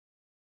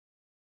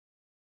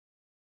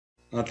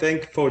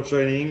Thank you for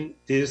joining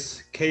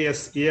this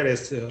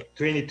KSELS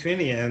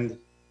 2020 and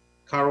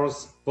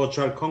Carlos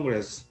Virtual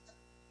Congress.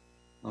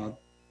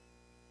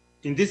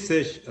 In this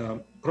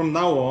session, from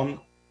now on,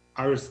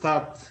 I will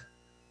start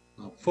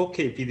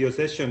 4K video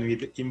session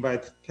with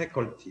invite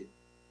faculty.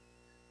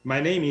 My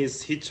name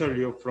is Chul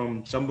Liu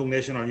from Chonbuk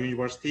National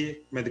University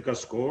Medical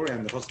School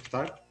and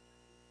Hospital.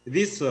 It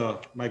is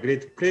my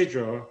great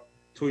pleasure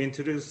to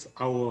introduce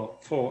our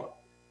four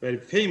very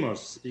famous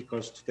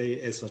speakers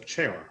today as a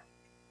chair.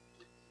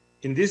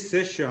 In this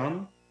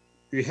session,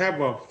 we have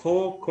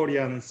four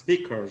Korean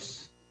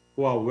speakers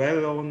who are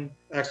well-known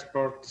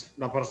expert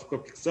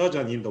laparoscopic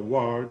surgeons in the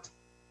world.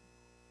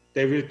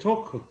 They will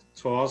talk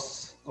to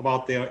us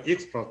about their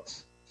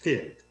expert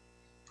field.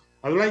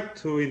 I would like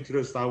to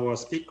introduce our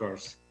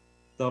speakers.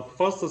 The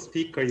first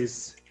speaker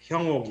is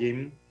Hyung-Ho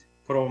Kim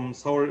from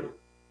Seoul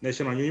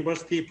National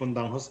University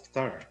Bundang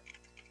Hospital,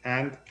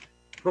 and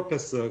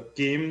Professor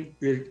Kim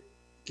will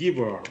give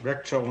a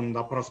lecture on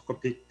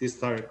laparoscopic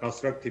distal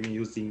gastrectomy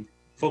using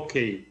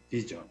 4K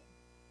vision.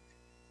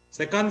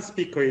 Second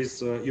speaker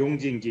is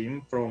Yong-Min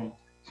Kim from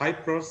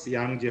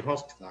Yangji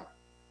Hospital.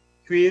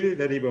 He will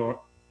deliver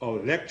a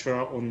lecture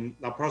on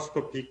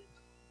laparoscopic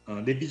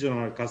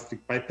revisional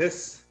gastric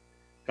bypass,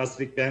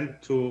 gastric band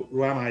to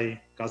Roux-en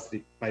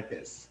gastric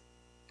bypass.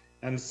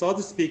 And third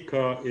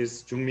speaker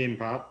is Joong-Min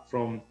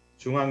from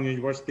Chung-Ang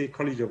University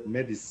College of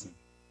Medicine.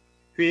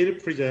 He will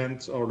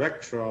present a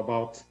lecture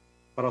about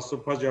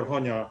Paraesophageal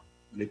hernia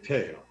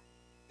repair.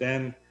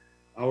 Then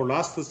our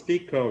last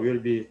speaker will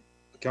be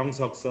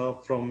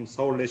Kyung-Suk from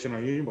Seoul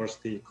National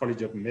University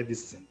College of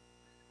Medicine.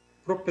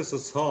 Professor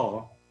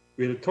Seo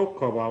will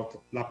talk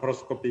about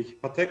laparoscopic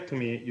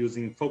hepatectomy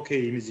using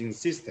 4K imaging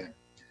system,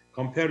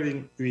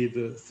 comparing with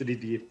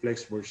 3D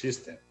flexible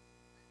system.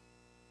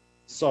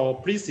 So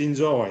please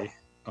enjoy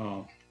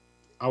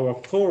our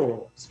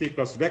four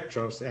speakers'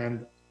 lectures,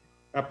 and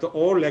after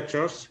all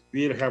lectures,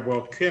 we'll have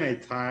a Q&A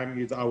time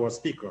with our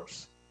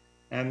speakers.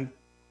 And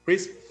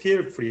please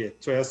feel free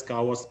to ask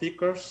our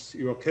speakers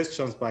your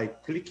questions by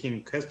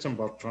clicking question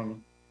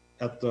button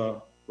at the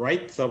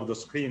right of the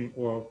screen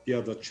or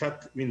via the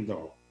chat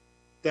window.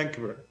 Thank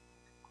you.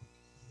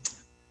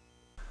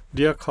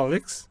 Dear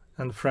colleagues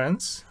and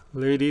friends,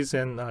 ladies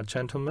and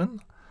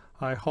gentlemen,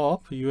 I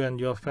hope you and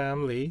your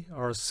family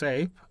are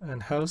safe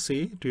and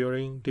healthy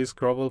during this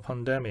global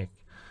pandemic.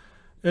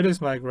 It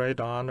is my great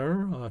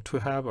honor to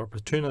have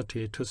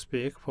opportunity to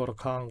speak for the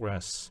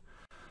Congress.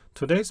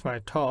 Today's my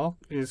talk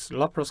is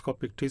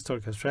laparoscopic distal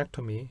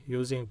gastrectomy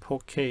using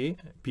 4K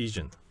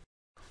vision.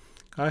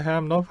 I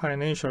have no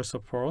financial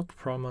support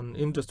from an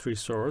industry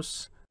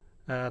source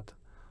at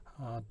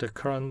the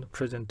current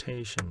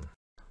presentation.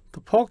 The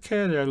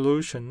 4K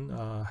resolution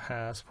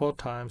has 4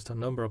 times the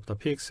number of the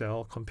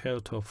pixel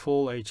compared to a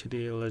full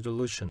HD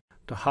resolution.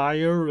 The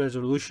higher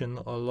resolution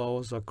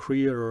allows a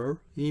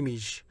clearer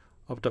image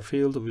of the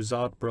field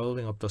without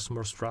blurring of the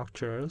small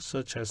structures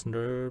such as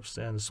nerves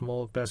and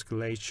small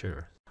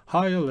vasculature.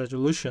 Higher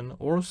resolution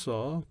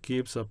also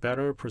gives a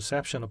better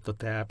perception of the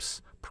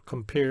depths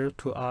compared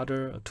to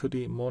other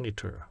 2D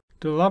monitor.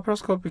 The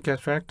laparoscopic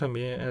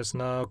gastrectomy is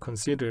now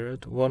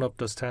considered one of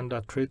the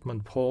standard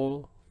treatment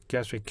for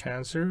gastric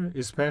cancer,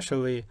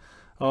 especially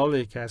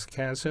early gastric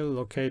cancer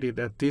located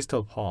at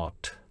distal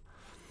part.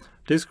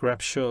 This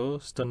graph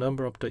shows the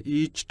number of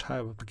each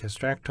type of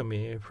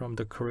gastrectomy from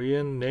the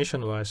Korean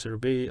nationwide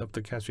survey of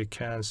the gastric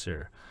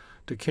cancer.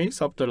 The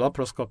case of the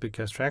laparoscopic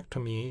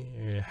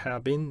gastrectomy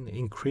have been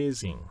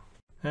increasing.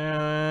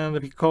 And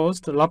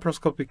because the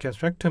laparoscopic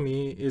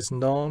gastrectomy is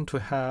known to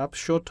have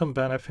short-term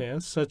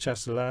benefits such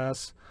as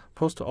less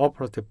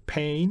post-operative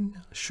pain,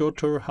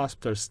 shorter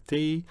hospital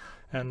stay,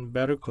 and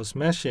better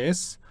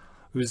cosmetics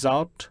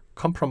without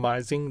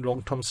compromising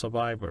long-term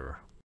survival.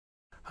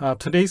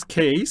 Today's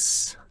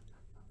case,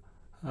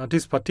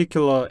 this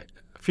particular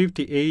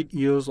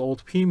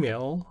 58-year-old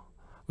female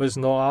with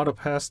no other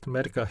past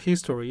medical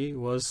history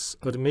was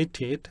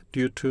admitted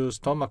due to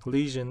stomach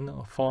lesion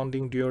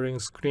finding during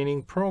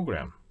screening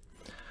program.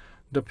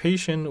 The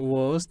patient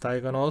was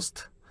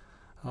diagnosed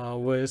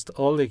with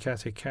early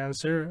gastric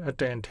cancer at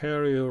the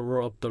anterior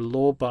wall of the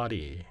lower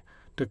body.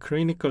 The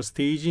clinical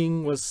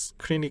staging was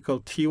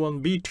clinical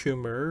T1B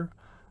tumor.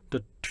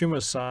 The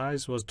tumor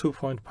size was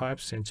 2.5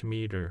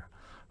 centimeter.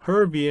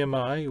 Her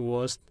BMI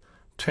was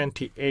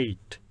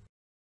 28.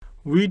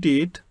 We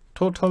did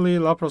totally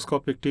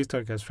laparoscopic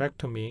distal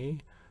gastrectomy,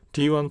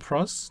 D1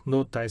 plus,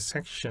 no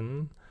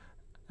dissection,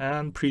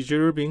 and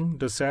preserving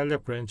the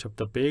celiac branch of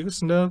the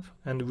vagus nerve,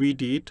 and we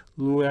did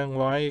Roux-en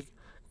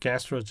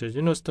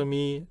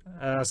gastrojejunectomy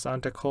as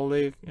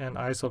anticolic and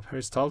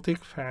isoperistaltic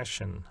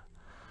fashion.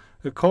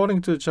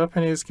 According to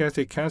Japanese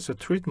gastric cancer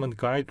treatment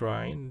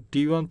guideline,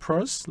 D1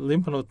 plus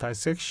lymph node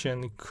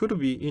dissection could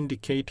be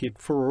indicated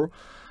for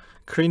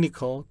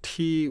clinical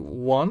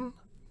T1,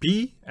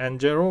 B,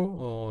 and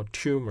 0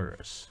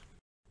 tumors.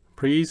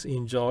 Please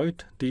enjoy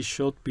this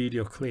short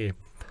video clip.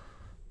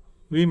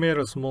 We made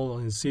a small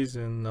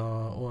incision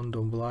on the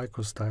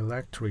umbilicus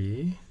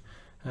directly,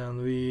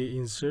 and we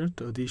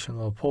insert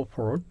additional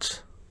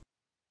purport.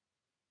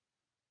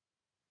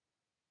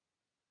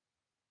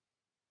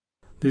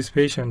 This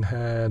patient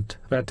had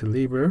fatty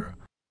liver,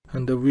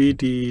 and we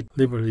did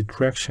liver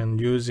retraction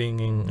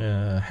using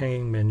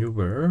hanging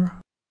maneuver.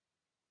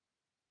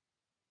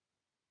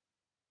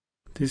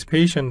 This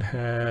patient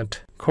had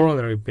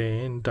coronary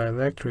vein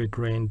directly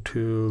drained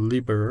to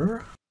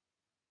liver.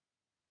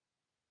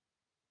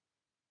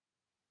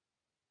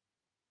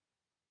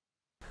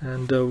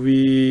 And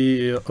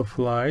we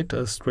applied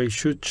a straight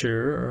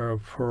suture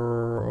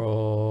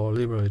for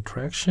liver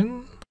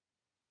retraction.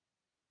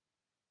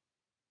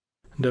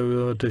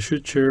 The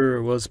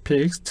suture was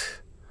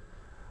fixed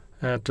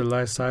at the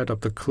right side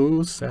of the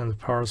clues and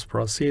pars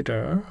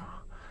procedure.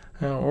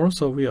 And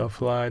also we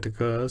applied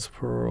gauze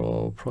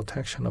for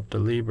protection of the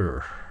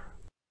liver.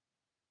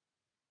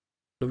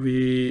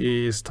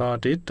 We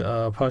started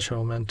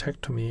partial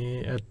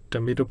mantectomy at the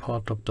middle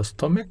part of the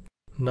stomach.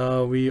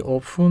 Now we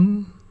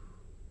open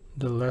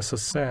the lesser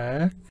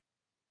sac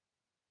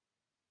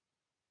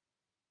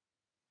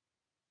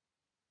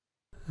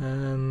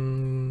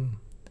and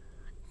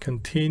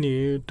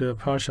continue the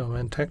partial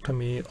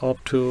mantectomy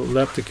up to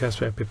left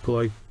gastric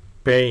epiploic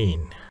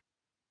vein.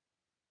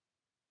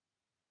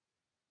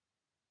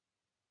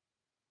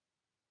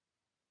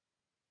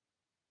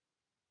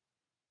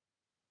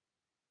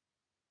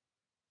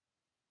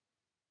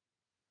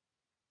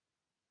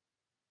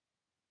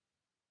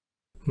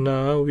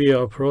 Now we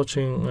are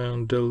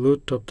approaching the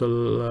root of the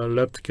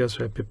left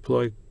gastric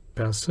epiploic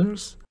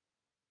vessels.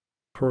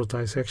 For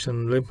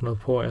dissection, lymph node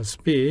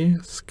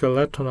 4SB,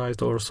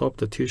 skeletonized or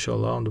soft tissue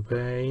around the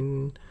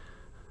vein,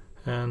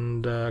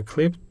 and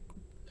clip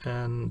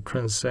and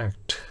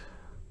transect.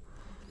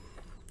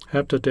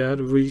 After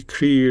that, we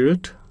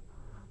cleared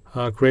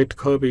a great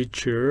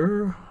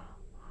curvature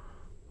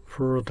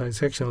for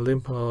dissection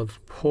lymph node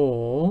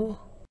 4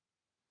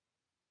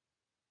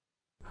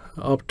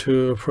 up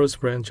to first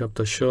branch of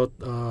the short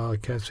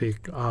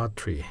gastric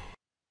artery.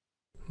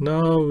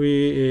 Now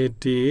we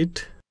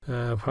did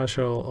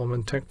partial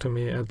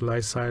omentectomy at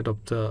right side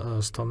of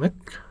the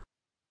stomach.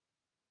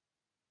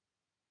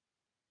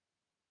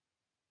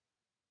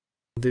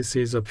 This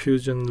is a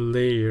fusion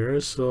layer,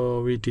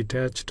 so we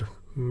detached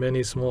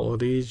many small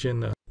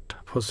lesions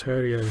at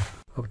posterior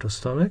of the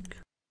stomach.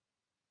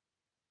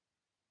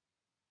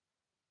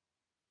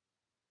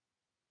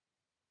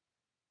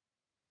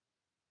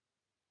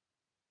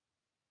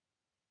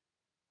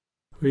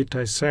 We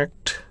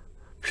dissect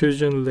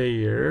fusion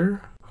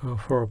layer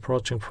for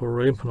approaching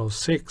for lymph node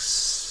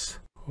 6.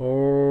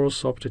 All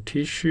soft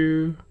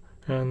tissue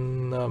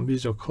and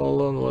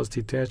mesocolon was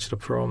detached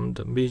from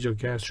the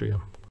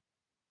mesogastrium.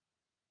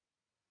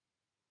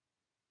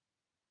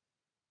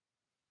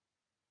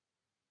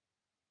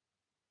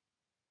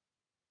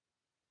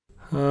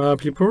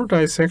 Before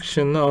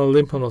dissection of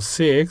lymph node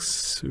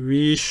 6,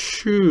 we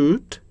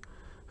should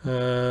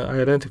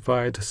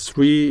identified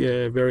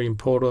 3 very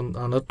important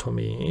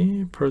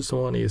anatomy. First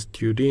one is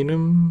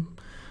duodenum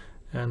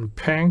and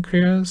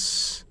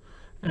pancreas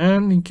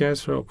and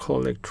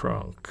gastrocolic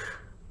trunk.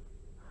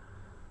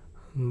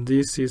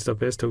 This is the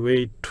best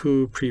way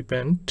to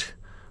prevent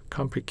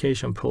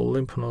complication for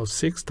lymph node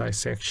 6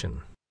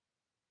 dissection.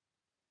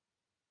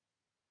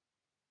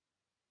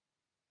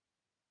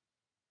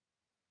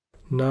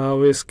 Now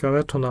we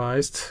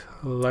skeletonized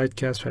right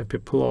gastric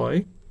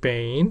epiploic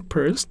vein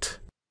first.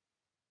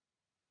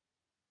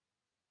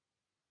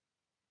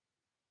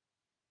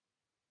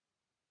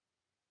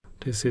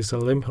 This is a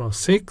lymph node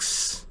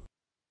 6.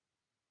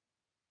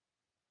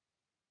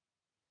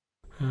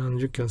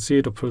 And you can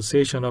see the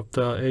pulsation of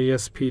the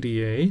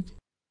ASPDA.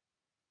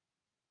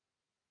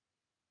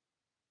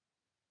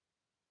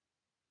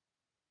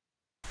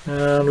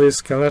 And we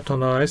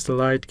skeletonized the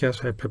right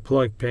gastric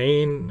epiploic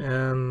vein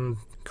and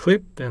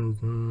clipped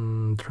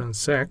and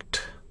transect.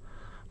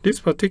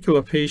 This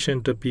particular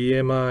patient, the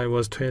BMI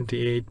was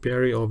 28,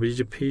 very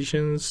obese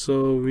patient,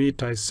 so we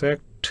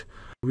dissect,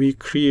 we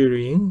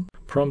clearing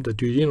from the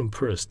duodenum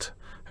first.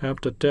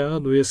 After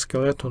that, we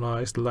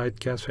skeletonized the right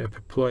gastric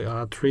epiploic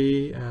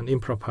artery and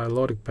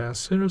infrapylotic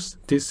vessels.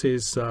 This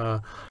is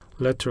a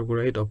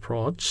retrograde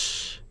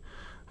approach.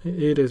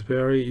 It is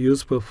very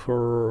useful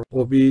for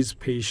obese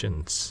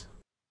patients.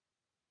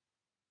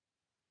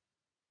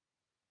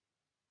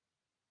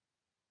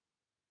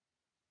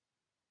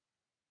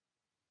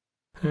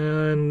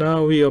 And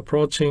now we are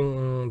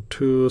approaching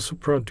to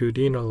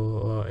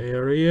supraduodenal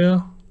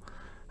area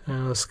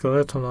and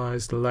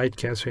skeletonized the right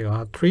gastric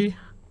artery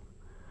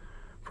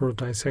for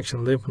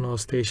dissection lymph node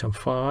station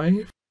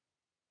 5.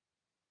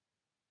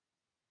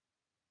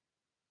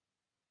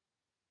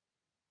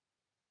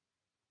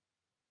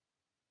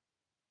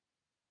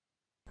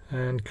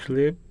 And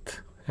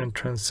clipped and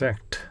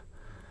transect.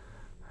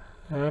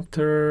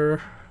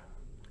 After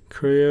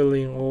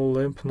clearing all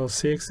lymph node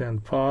 6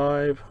 and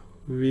 5,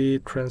 we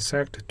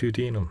transect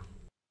duodenum.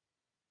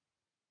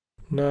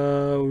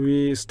 Now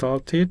we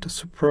started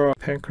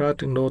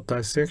suprapancreatic node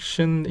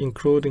dissection,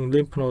 including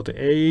lymph node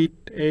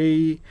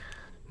 8A,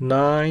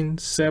 9,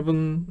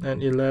 7,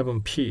 and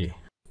 11P.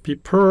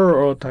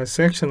 Before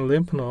dissection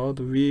lymph node,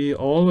 we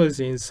always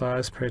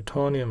incise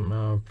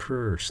peritoneum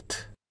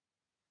first.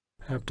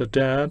 After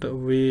that,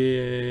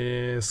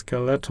 we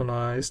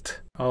skeletonized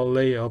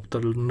outlay of the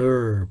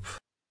nerve.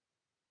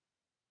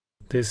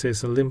 This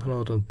is lymph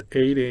node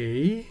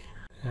 8A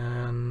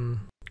and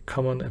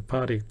common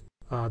hepatic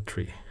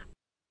artery.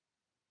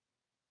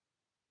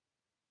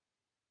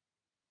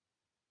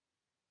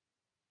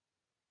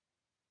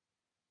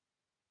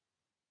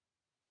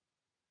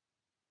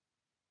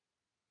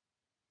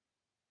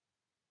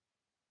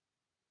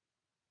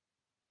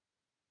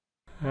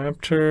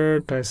 After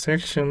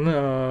dissection,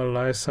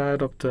 right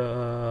side of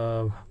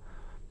the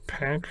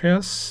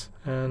pancreas,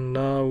 and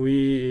now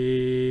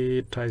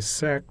we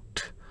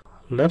dissect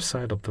left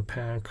side of the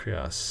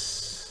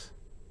pancreas.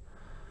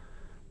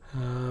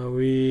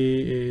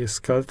 We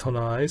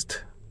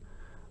skeletonized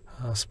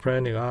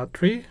splenic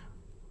artery.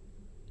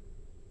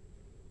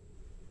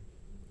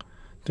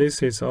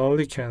 This is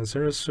early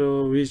cancer,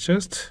 so we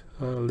just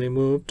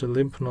removed the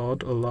lymph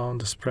node along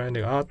the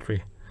splenic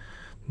artery,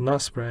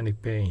 not splenic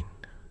vein.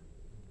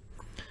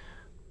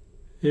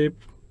 If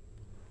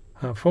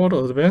for the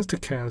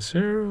advanced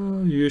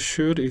cancer, you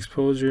should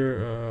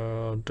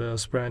exposure the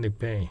splenic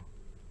vein.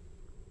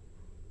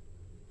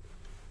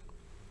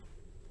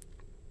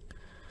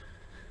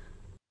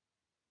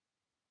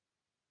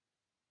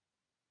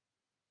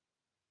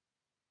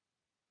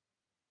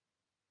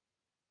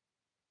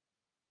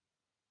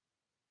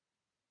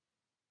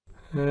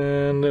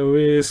 And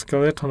we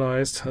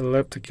skeletonized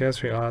left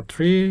gastric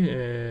artery,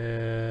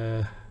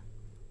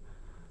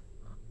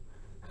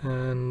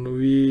 and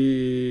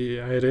we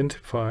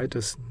identified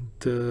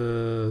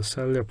the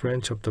cellular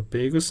branch of the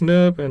vagus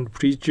nerve and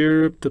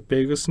preserved the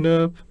vagus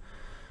nerve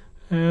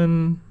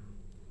and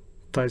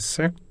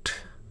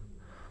dissect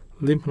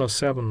lymph node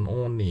 7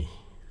 only.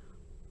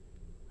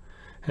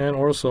 And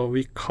also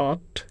we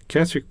cut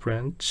gastric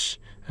branch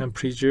and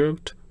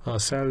preserved a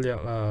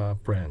cellular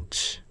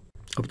branch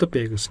of the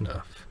vagus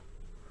nerve.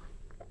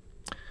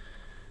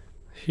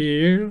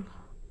 Here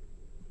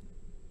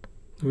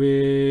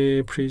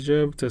we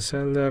preserve the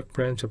cellular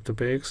branch of the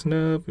vagus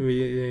nerve.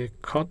 We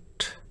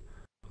cut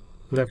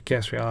left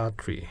gastric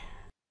artery,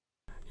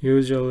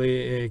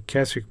 usually a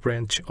gastric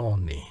branch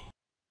only.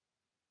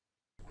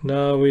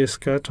 Now we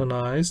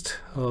skeletonized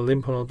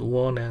lymph node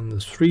 1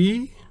 and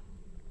 3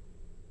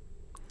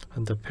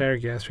 and the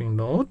perigastric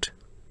node.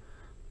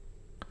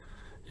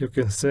 You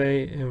can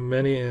say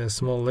many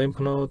small lymph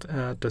nodes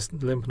at the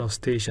lymph node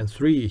station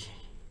 3.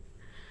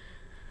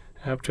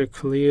 After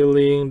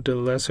clearing the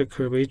lesser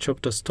curvature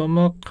of the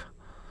stomach,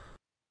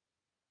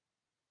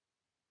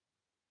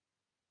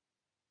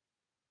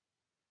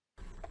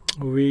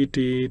 we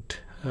did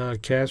a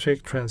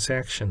gastric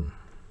transection.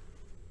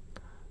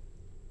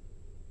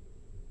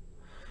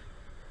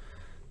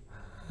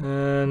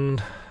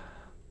 And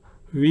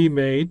we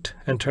made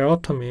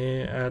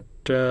enterotomy at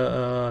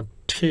the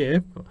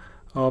tip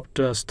of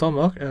the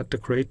stomach at the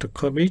greater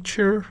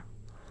curvature.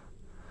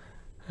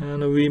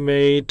 And we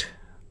made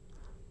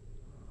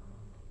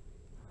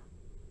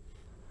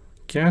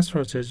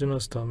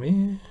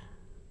gastrojejunostomy,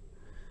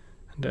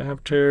 and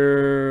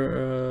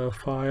after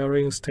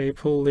firing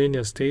staple,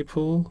 linear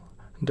staple,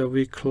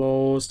 we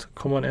closed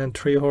common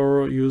entry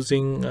hole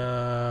using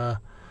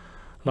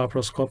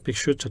laparoscopic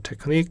suture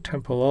technique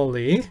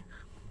temporarily.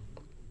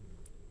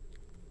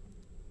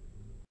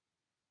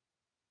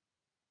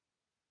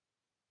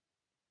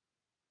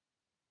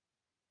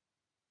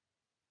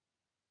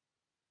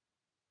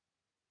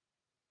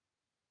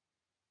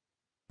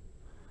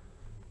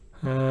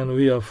 And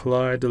we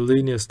apply the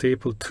linear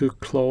staple to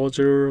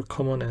closure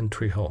common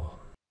entry hole.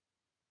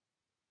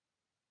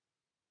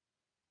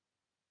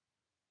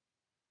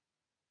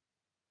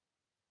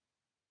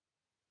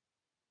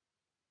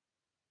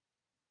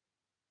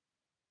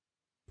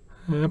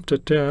 After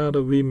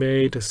that, we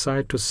made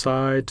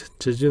side-to-side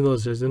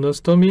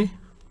jejunostomy.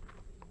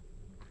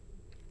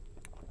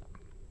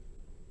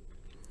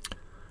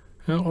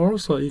 And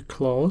also it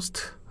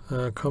closed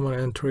common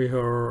entry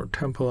hole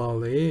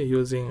temporarily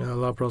using a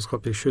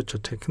laparoscopic suture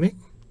technique.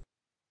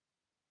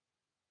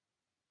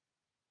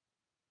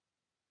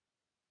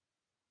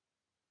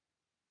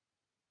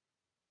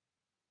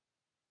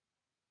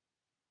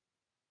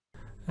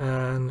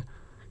 And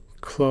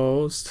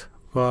closed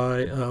by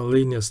a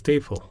linear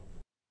staple.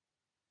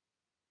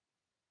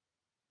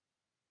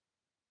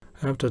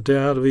 After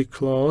that, we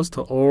closed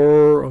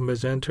all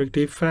mesenteric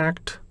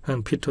defect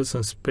and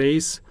Peterson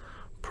space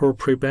for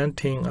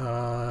preventing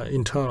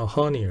internal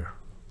hernia.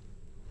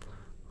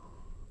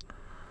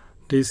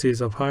 This is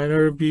a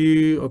final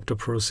view of the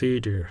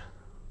procedure.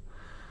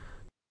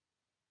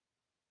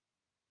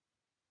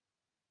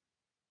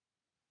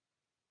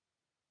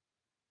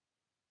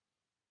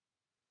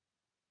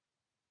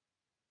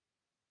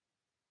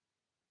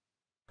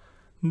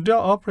 The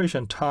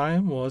operation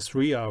time was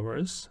 3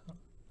 hours.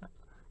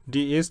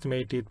 The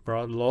estimated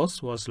blood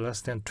loss was less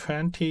than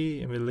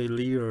 20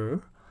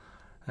 milliliter,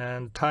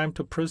 and time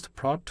to first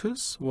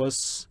protus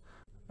was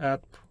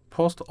at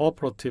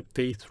post-operative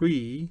day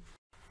 3.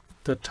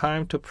 The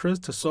time to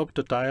first soft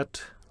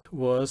diet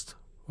was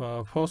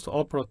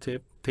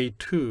post-operative day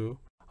 2.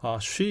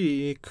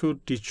 She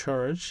could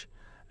discharge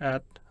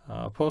at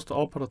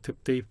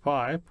post-operative day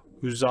 5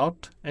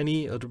 without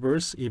any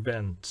adverse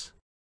events.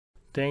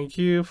 Thank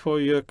you for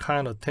your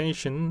kind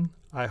attention.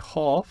 I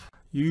hope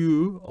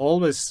you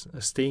always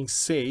staying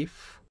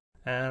safe,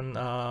 and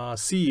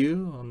see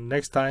you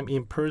next time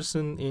in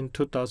person in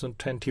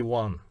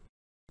 2021.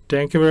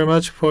 Thank you very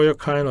much for your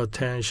kind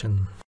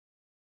attention.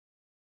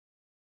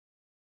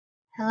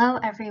 Hello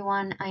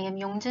everyone, I am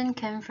Yong-Jin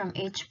Kim from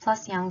H+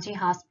 Yangji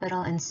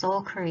Hospital in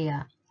Seoul,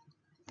 Korea.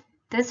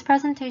 This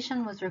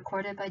presentation was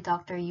recorded by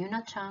Dr.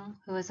 Yoona Chung,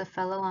 who is a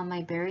fellow on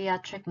my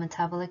bariatric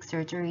metabolic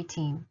surgery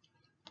team.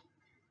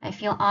 I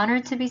feel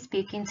honored to be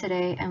speaking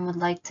today and would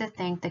like to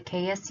thank the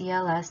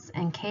KSELS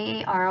and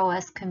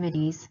KAROS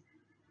committees.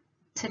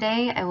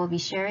 Today, I will be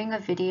sharing a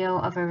video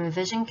of a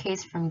revision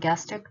case from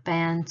gastric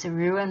band to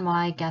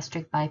Roux-en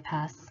gastric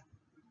bypass.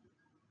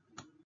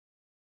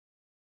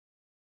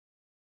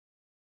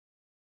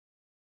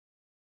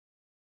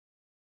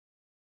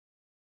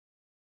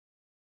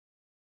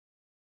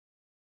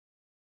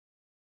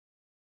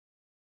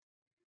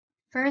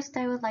 First,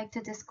 I would like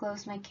to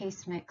disclose my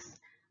case mix.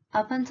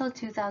 Up until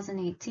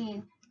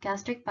 2018,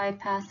 gastric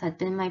bypass had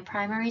been my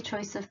primary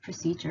choice of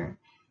procedure.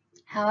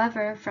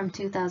 However, from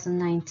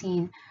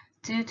 2019,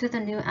 due to the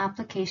new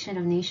application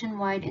of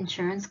nationwide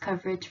insurance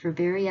coverage for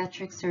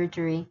bariatric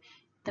surgery,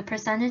 the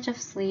percentage of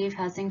sleeve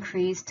has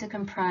increased to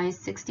comprise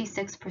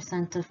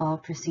 66% of all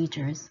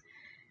procedures.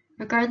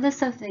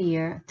 Regardless of the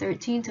year,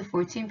 13 to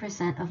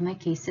 14% of my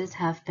cases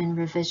have been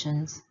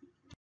revisions.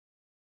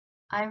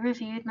 I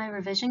reviewed my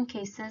revision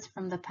cases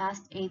from the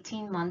past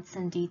 18 months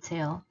in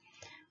detail.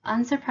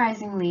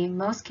 Unsurprisingly,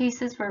 most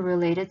cases were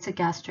related to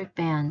gastric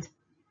band.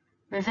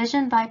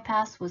 Revision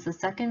bypass was the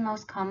second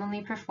most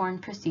commonly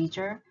performed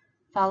procedure,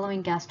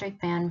 following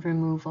gastric band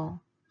removal.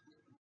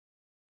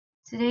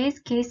 Today's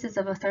case is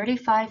of a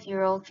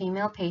 35-year-old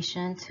female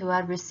patient who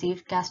had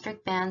received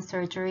gastric band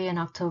surgery in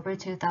October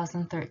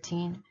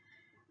 2013.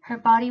 Her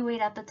body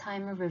weight at the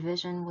time of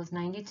revision was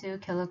 92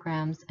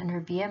 kilograms and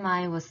her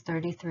BMI was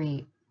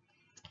 33.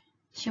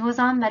 She was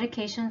on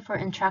medication for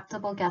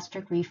intractable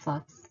gastric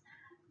reflux.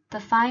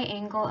 The phi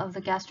angle of the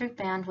gastric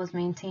band was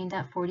maintained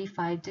at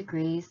 45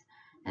 degrees,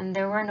 and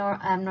there were no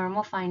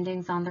abnormal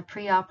findings on the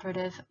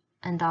preoperative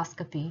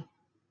endoscopy.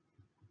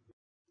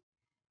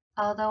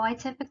 Although I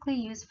typically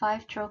use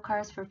 5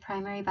 trocars for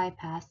primary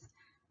bypass,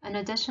 an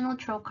additional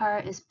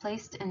trocar is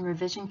placed in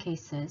revision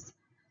cases.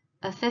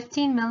 A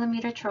 15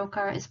 mm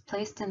trocar is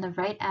placed in the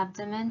right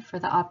abdomen for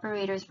the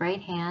operator's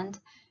right hand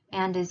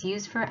and is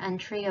used for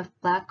entry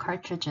of black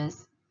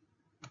cartridges.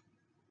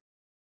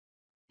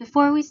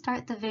 Before we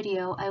start the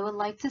video, I would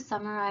like to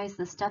summarize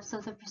the steps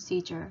of the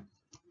procedure.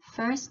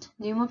 First,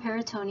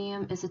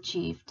 pneumoperitoneum is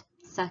achieved.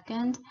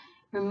 Second,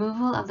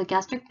 removal of the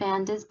gastric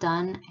band is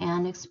done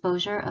and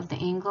exposure of the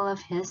angle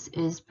of His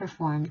is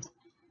performed.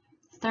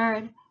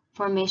 Third,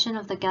 formation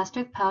of the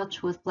gastric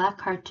pouch with black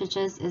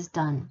cartridges is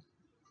done.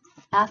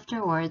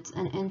 Afterwards,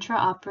 an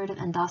intraoperative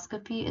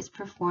endoscopy is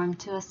performed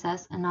to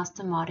assess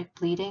anastomotic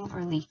bleeding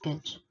or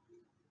leakage.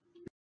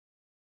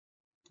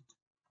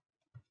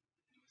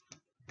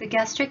 The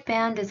gastric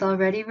band is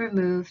already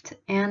removed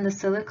and the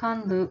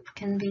silicone loop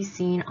can be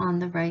seen on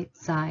the right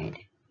side.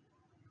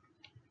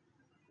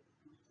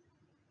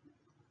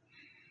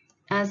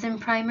 As in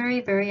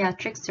primary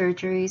bariatric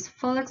surgeries,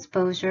 full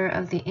exposure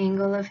of the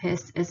angle of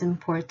His is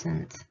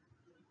important.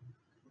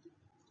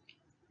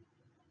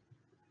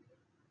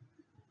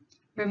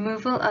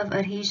 Removal of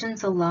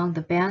adhesions along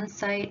the band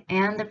site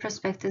and the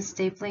prospective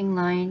stapling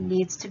line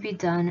needs to be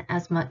done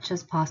as much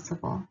as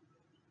possible.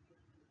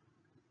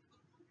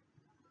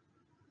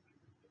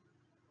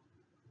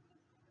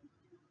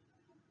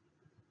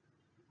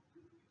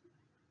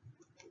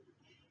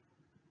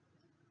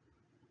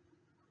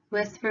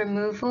 With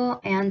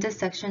removal and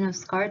dissection of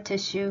scar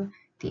tissue,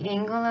 the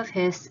angle of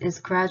His is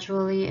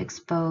gradually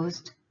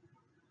exposed.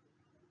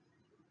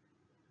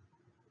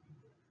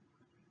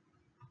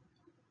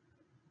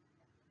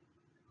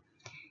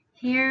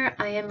 Here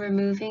I am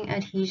removing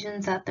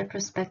adhesions at the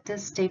prospective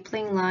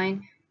stapling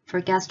line for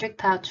gastric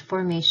pouch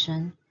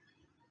formation.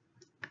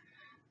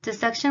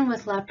 Dissection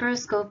with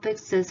laparoscopic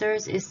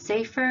scissors is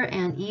safer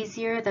and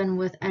easier than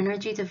with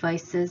energy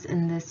devices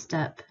in this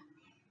step.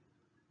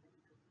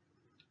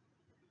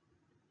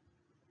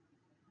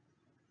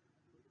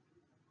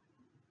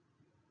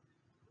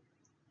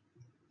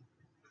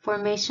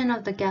 Formation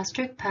of the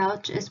gastric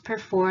pouch is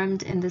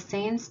performed in the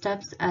same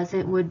steps as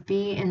it would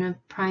be in a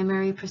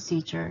primary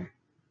procedure.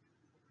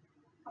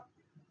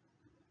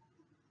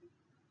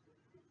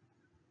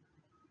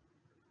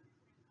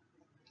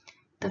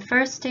 The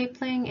first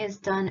stapling is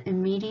done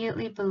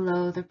immediately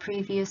below the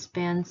previous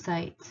band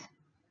site.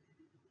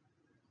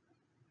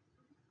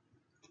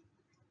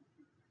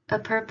 A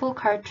purple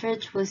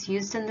cartridge was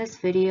used in this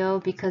video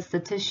because the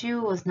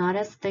tissue was not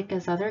as thick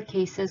as other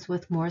cases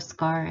with more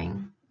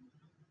scarring.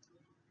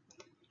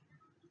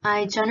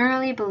 I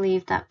generally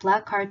believe that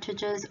black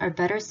cartridges are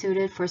better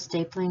suited for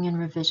stapling in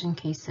revision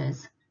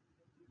cases.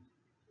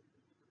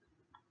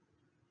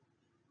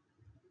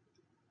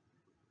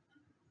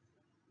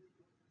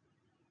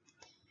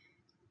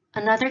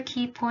 Another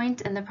key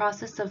point in the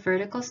process of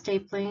vertical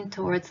stapling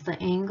towards the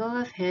angle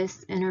of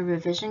His in a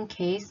revision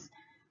case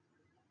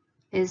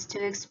is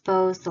to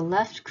expose the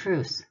left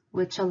crus,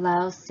 which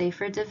allows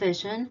safer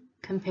division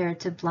compared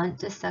to blunt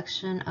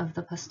dissection of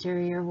the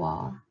posterior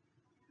wall.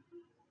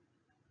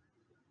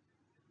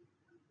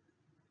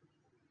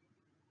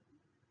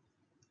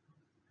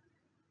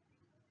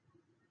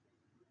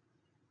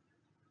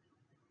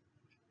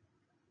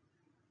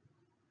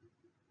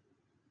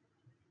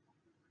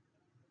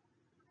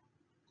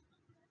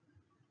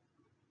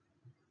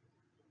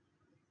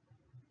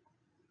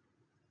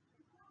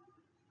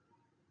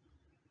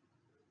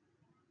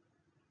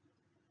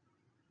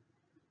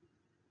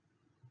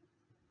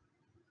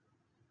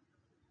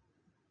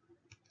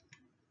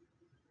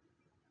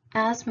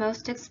 As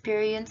most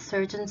experienced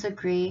surgeons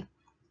agree,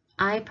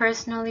 I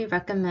personally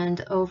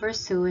recommend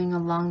over-sewing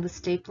along the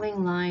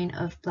stapling line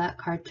of black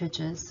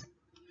cartridges.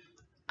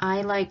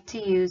 I like to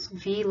use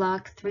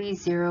V-Lock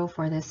 30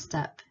 for this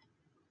step.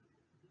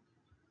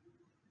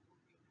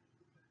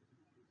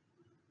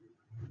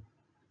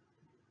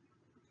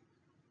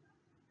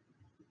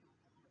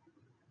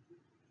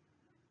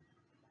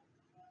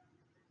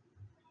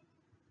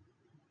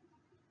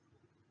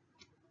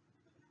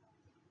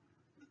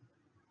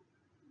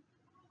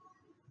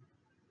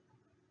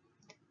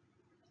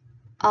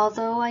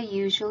 Although I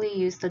usually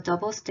use the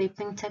double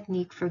stapling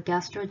technique for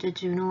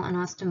gastrojejunal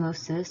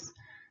anastomosis,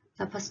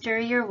 the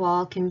posterior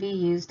wall can be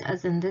used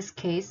as in this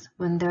case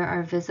when there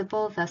are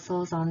visible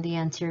vessels on the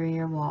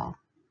anterior wall.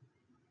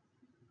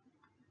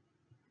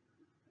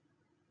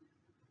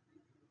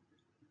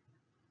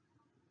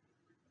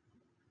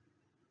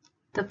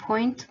 The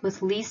point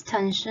with least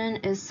tension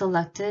is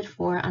selected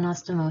for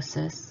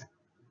anastomosis.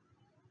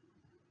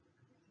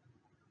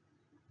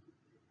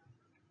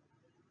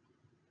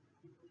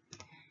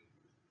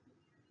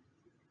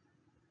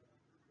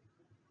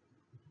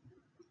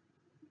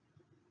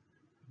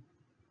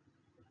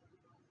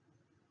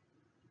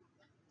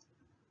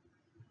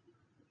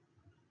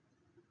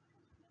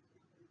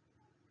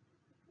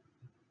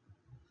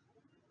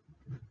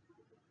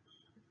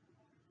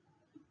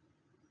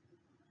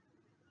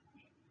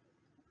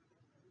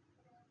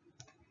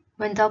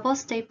 When double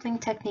stapling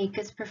technique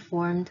is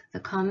performed, the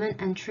common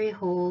entry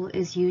hole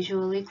is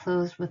usually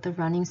closed with a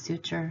running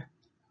suture.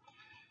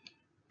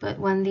 But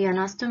when the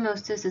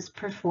anastomosis is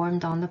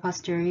performed on the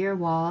posterior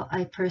wall,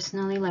 I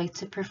personally like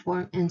to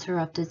perform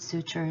interrupted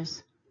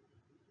sutures.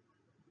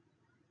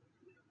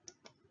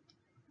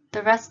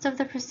 The rest of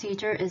the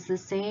procedure is the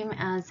same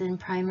as in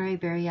primary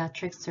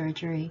bariatric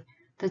surgery.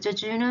 The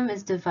jejunum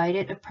is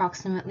divided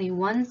approximately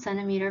 1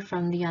 centimeter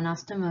from the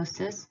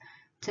anastomosis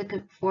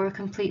for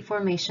complete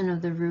formation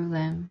of the Roux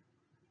limb.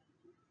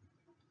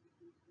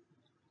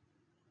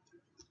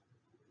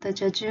 The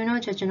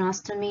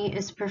jejunal-jejunostomy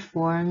is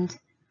performed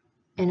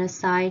in a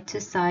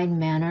side-to-side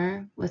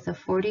manner with a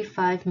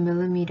 45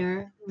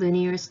 millimeter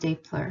linear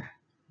stapler.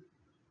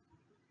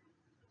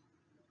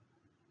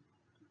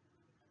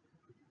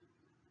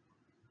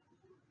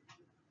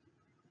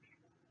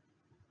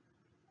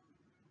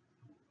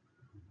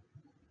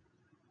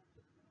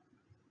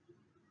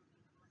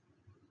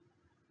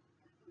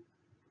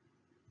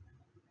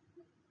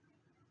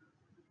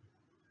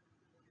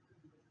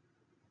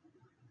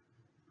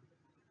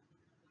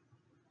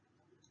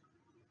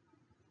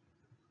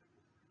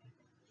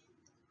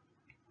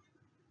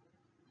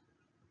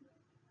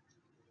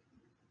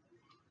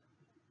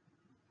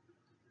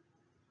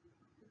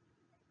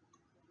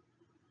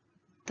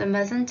 The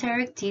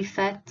mesenteric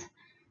defect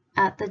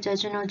at the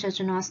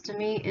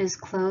jejunal-jejunostomy is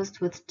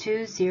closed with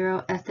 2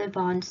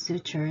 0-ethibond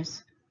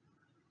sutures.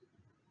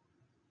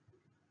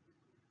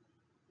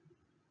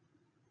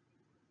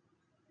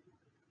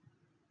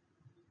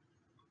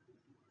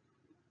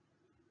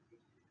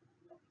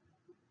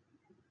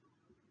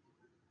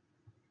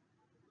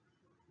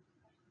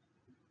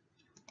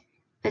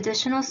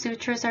 Additional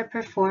sutures are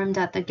performed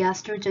at the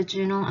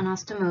gastrojejunal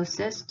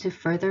anastomosis to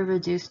further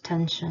reduce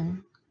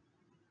tension.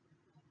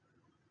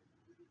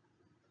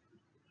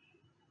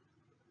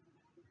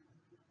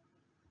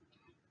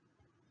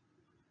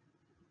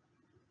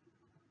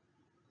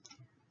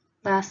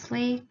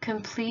 Lastly,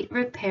 complete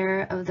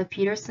repair of the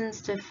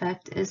Peterson's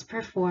defect is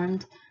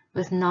performed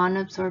with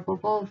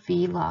non-absorbable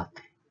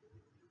V-Lock.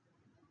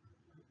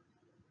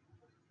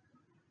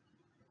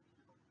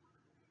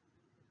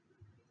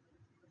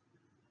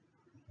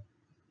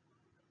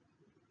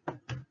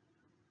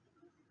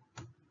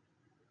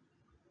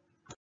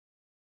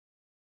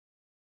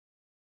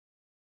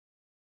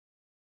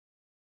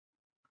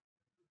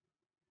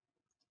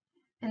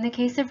 In the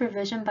case of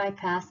revision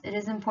bypass, it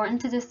is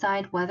important to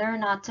decide whether or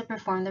not to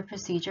perform the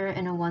procedure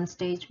in a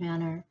one-stage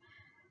manner.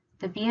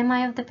 The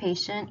BMI of the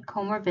patient,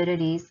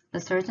 comorbidities, the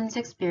surgeon's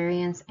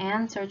experience,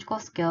 and surgical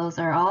skills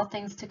are all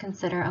things to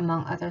consider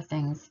among other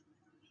things.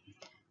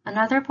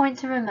 Another point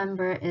to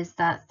remember is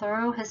that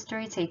thorough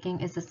history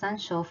taking is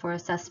essential for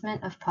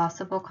assessment of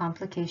possible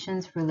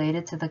complications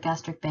related to the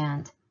gastric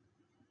band.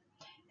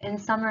 In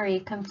summary,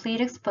 complete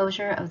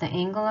exposure of the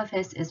angle of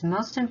His is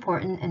most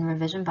important in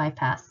revision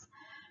bypass.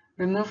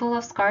 Removal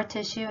of scar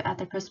tissue at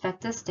the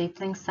prospective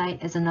stapling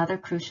site is another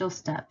crucial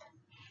step.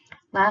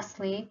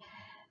 Lastly,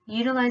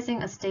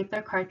 utilizing a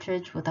stapler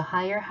cartridge with a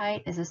higher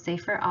height is a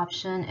safer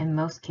option in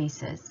most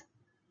cases.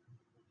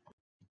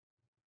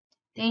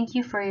 Thank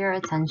you for your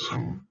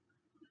attention.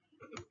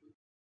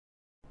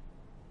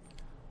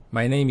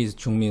 My name is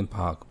Joong-Min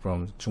Park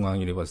from Chung-Ang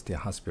University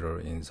Hospital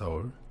in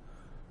Seoul.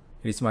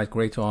 It is my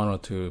great honor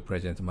to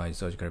present my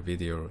surgical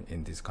video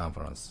in this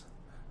conference.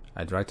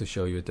 I'd like to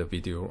show you the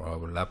video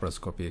of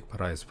laparoscopic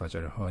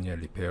paraesophageal hernia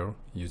repair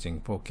using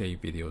 4K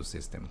video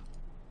system.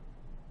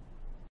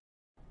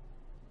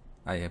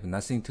 I have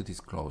nothing to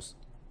disclose.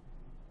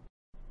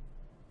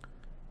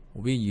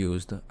 We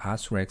used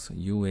Asrex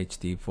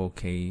UHD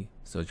 4K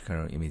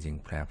surgical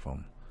imaging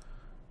platform.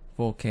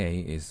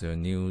 4K is a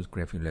new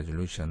graphic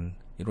resolution.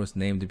 It was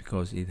named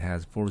because it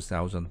has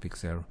 4,000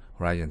 pixel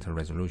horizontal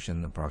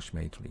resolution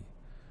approximately.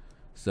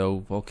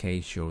 So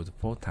 4K shows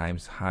 4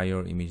 times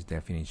higher image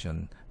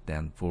definition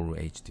than Full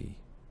HD.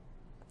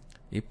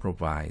 It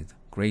provides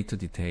greater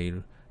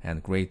detail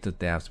and greater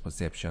depth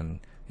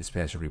perception,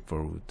 especially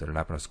for the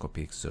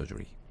laparoscopic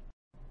surgery.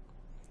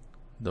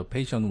 The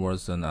patient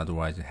was an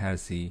otherwise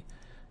healthy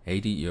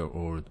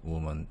 80-year-old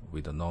woman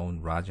with a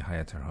known large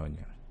hiatal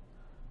hernia.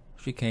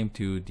 She came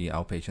to the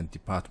outpatient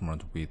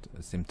department with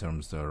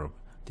symptoms of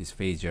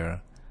dysphagia,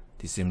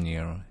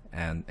 dyspnea,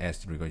 and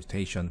acid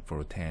regurgitation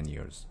for 10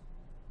 years.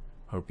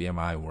 Her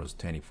BMI was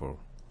 24.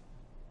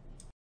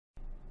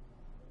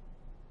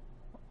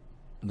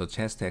 The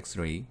chest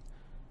X-ray,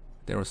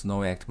 there was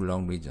no active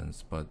lung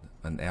regions, but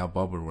an air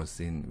bubble was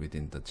seen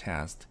within the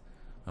chest,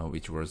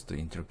 which was the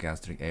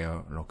intergastric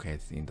air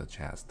located in the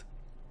chest.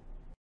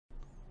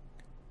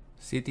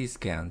 CT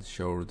scan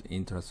showed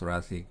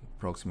intrathoracic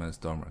proximal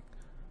stomach.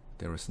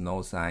 There was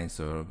no signs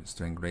of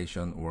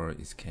strangulation or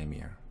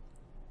ischemia.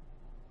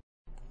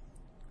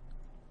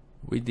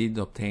 We did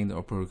obtain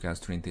upper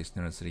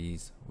gastrointestinal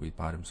series with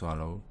bottom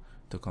swallow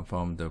to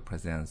confirm the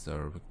presence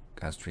of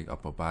gastric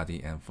upper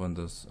body and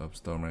fundus of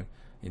stomach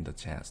in the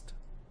chest.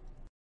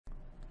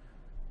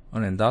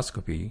 On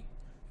endoscopy,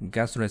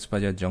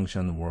 gastroesophageal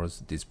junction was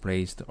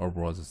displaced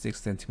upwards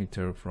 6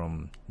 cm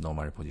from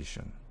normal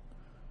position.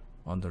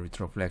 On the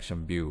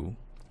retroflexion view,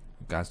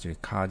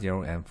 gastric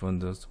cardiac and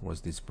fundus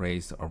was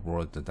displaced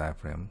upward the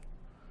diaphragm,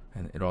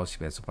 and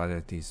erosive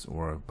esophagitis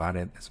or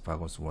barred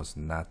esophagus was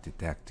not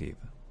detected.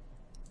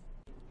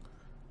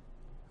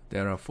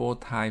 There are 4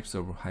 types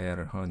of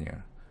hiatal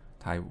hernia,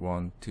 type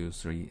 1, 2,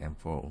 3, and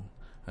 4.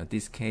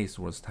 This case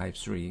was type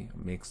 3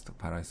 mixed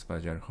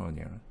paraesophageal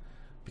hernia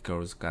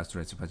because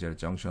gastroesophageal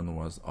junction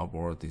was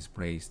upward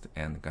displaced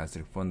and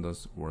gastric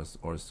fundus was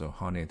also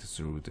herniated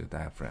through the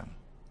diaphragm.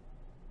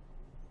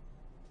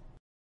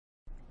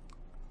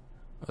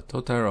 A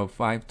total of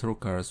 5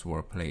 trocars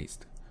were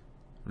placed.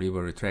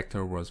 Liver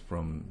retractor was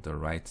from the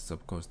right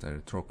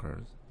subcostal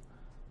trocar.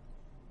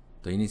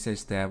 The initial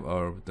step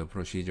of the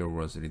procedure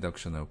was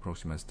reduction of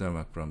proximal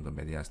stomach from the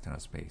mediastinal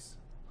space.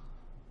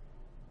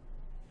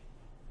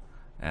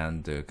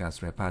 And the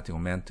gastrohepatic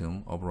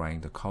omentum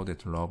overlying the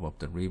caudate lobe of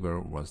the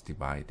liver was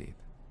divided.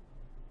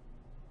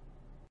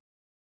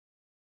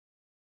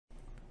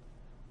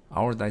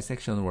 Our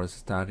dissection was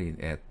started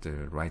at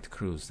the right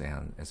crus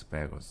and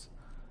esophagus,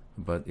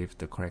 but if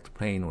the correct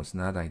plane was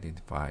not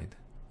identified,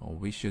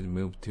 we should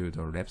move to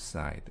the left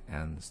side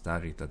and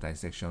start the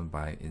dissection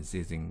by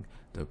incising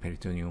the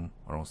peritoneum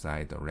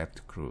alongside the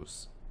left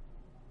crus.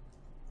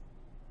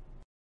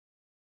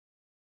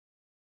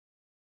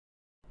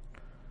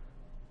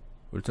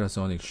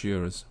 Ultrasonic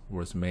shears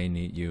was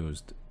mainly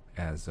used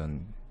as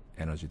an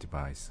energy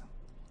device.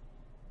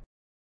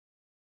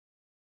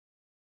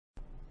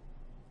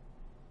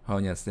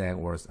 Hernia sac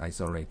was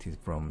isolated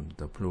from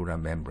the pleural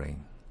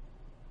membrane.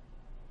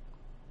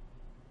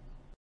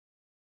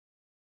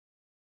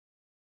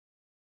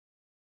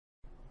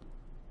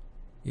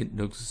 It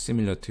looks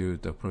similar to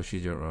the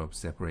procedure of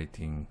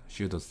separating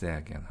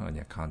pseudosac and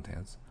hernia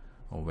contents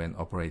when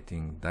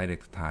operating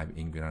direct type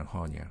inguinal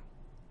hernia.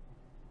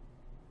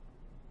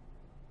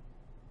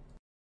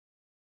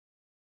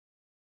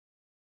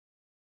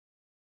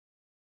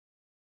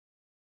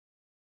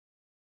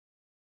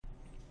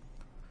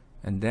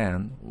 And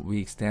then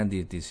we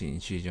extended this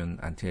incision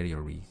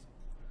anteriorly,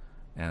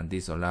 and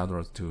this allowed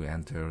us to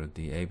enter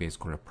the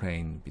avascular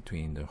plane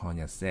between the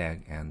hernia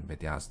sac and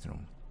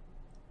mediastinum.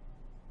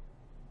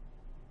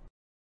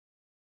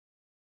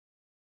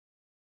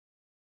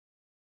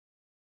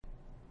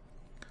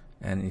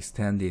 And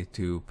extended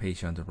to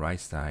patient right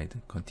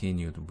side,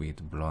 continued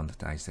with blunt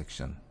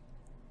dissection.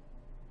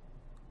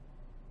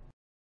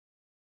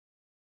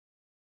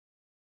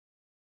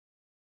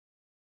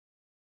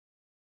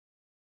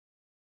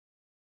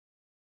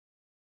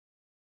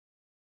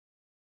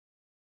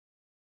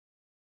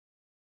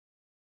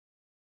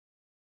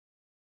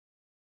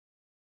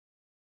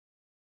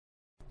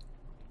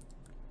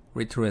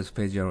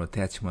 Retroesophageal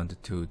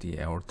attachment to the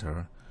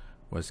aorta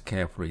was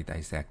carefully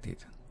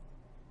dissected.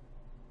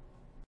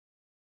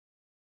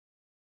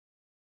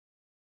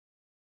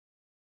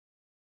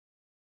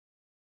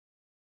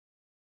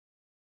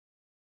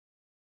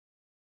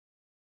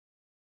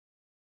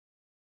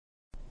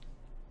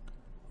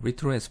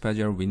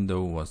 Retroesophageal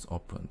window was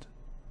opened.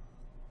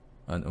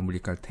 An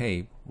umbilical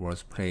tape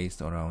was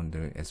placed around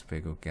the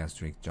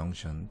esophagogastric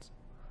junctions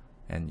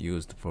and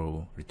used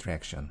for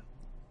retraction.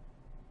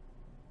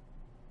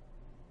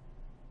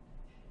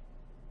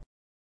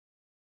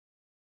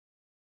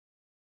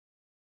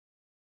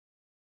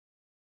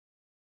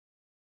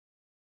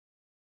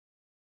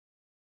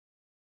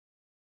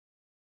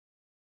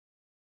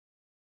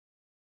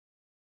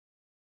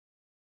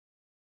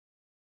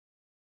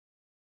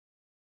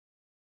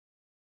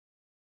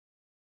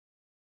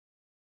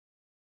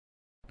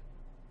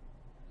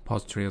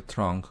 Posterior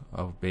trunk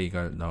of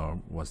vagal nerve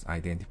was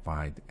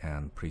identified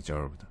and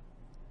preserved.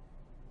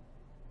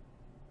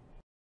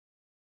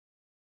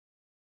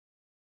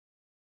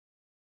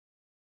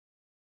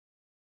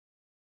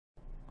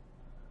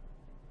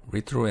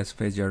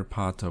 Retroesophageal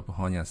part of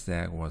hernia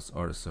sac was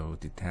also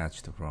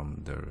detached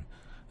from the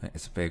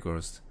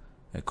esophagus,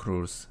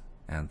 crus,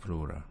 and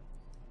pleura.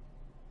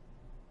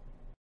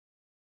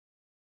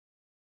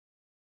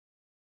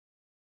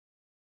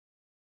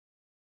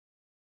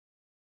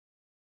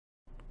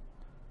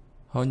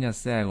 Hernia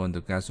sac on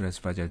the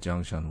gastroesophageal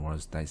junction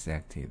was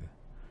dissected.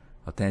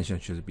 Attention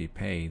should be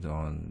paid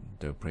on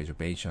the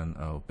preservation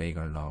of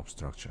vagal nerve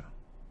structure.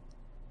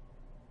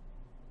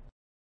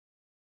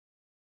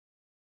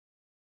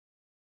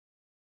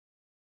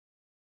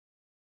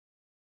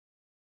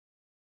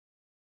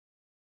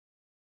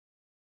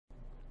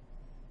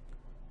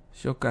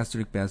 Short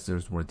gastric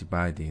vessels were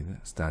divided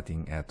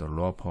starting at the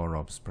lower part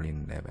of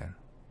spleen level.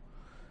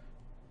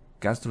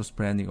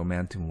 Gastrosplenic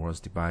omentum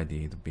was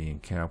divided, being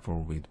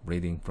careful with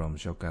bleeding from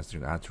short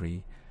gastric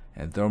artery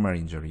and thermal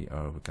injury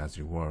of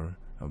gastric wall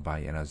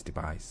by energy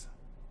device.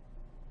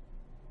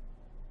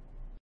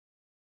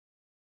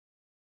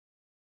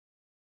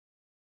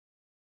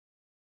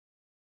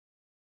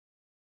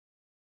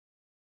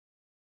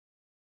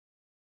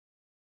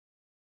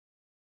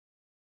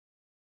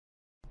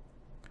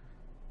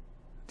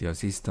 The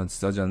assistant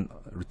surgeon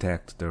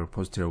retracted the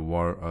posterior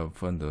wall of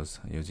fundus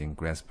using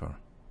grasper.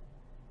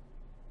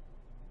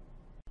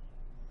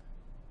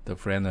 The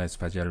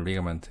phrenoesophageal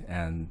ligament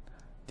and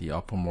the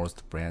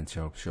uppermost branch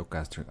of short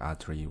gastric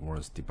artery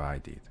was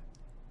divided.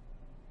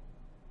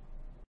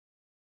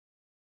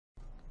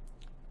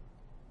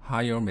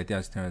 Higher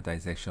mediastinal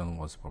dissection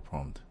was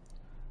performed.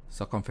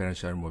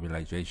 Circumferential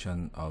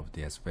mobilization of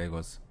the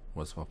esophagus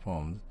was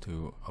performed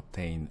to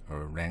obtain a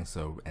length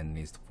of at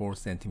least 4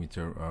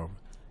 cm of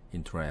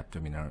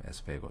intra-abdominal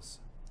esophagus.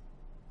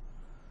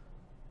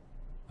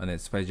 An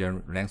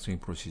esophageal lengthening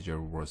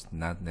procedure was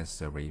not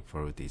necessary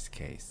for this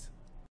case.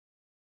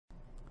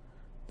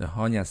 The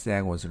hernia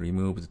sac was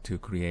removed to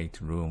create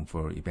room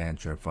for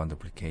eventual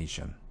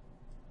fundoplication.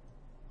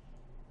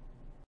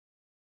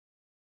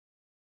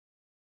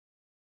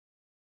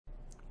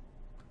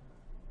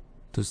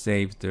 To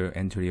save the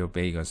anterior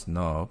vagus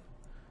nerve,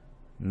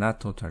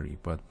 not totally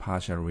but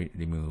partially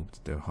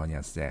removed the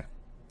hernia sac.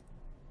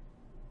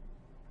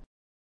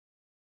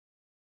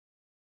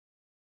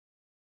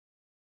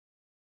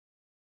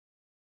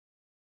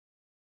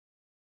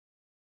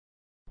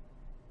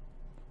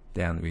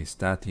 Then we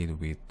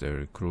started with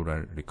the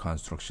crural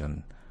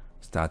reconstruction,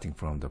 starting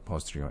from the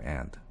posterior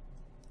end.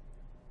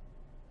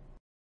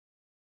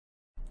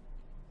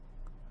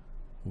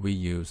 We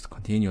used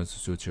continuous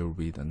suture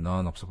with a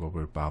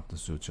non-observable barbed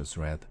suture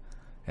thread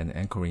and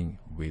anchoring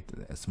with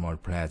a small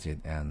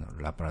placid and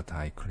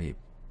laparoscopic clip.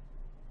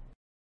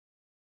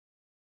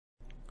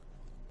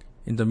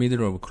 In the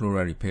middle of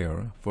crural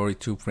repair,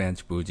 42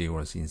 French bougie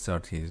was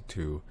inserted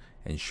to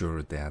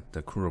ensure that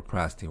the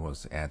cruroplasty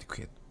was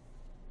adequate.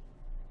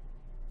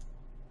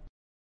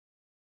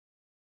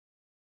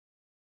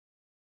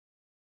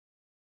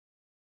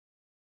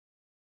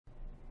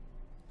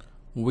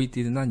 We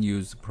did not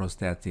use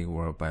prosthetic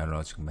or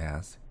biologic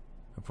mass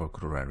for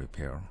crural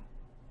repair.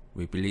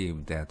 We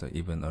believe that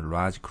even a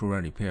large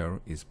crural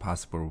repair is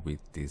possible with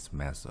this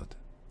method.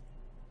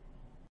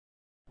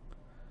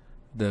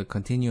 The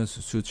continuous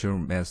suture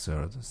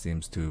method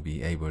seems to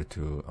be able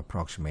to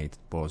approximate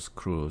both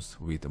screws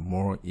with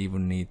more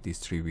evenly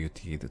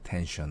distributed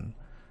tension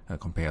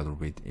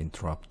compared with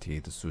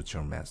interrupted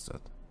suture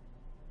method.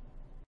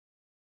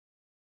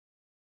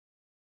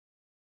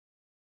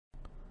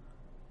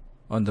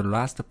 On the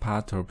last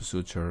part of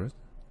suture,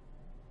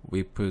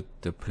 we put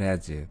the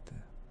placid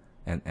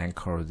and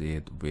anchored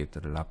it with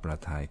the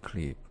laparoscopic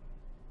clip.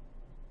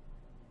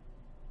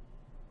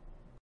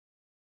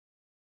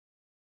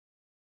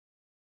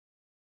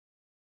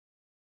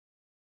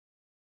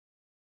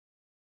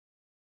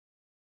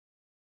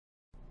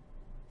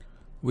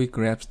 We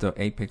grasped the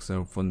apex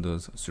of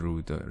fundus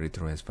through the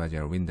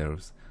retroesophageal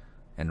windows,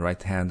 and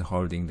right hand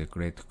holding the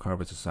great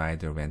curved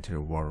side of anterior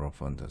wall of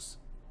fundus.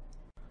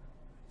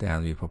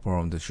 Then we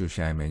performed the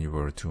Shushai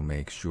maneuver to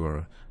make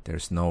sure there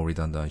is no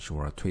redundancy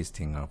or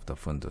twisting of the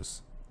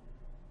fundus.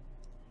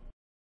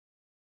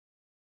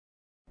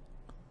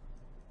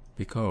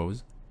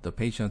 Because the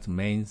patient's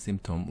main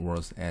symptom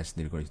was acid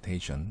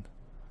regurgitation,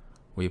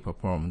 we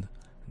performed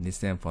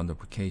Nissen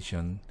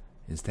fundoplication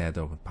instead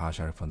of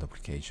partial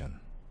fundoplication.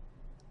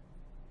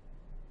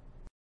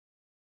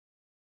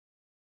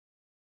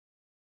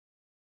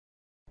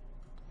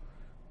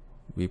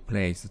 We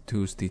placed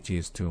 2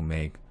 stitches to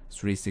make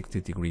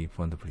 360-degree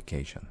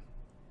fundoplication.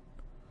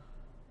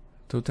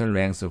 Total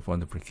length of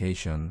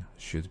fundoplication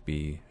should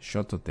be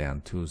shorter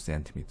than 2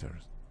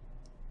 centimeters.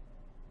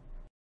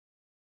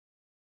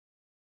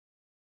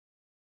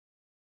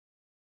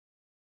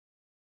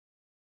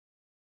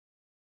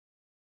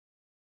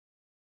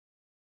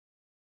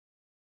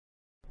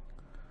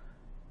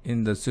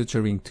 In the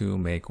suturing to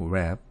make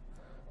wrap,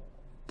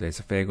 the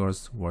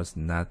esophagus was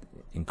not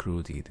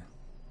included.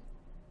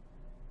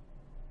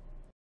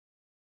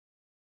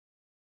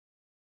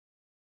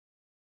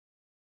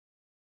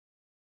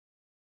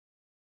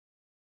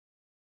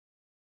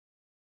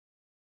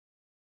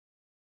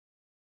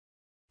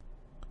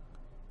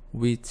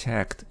 We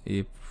checked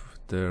if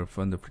the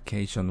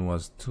fundoplication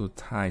was too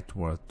tight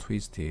or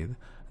twisted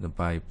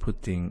by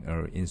putting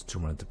an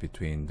instrument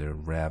between the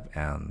wrap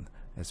and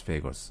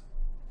esophagus.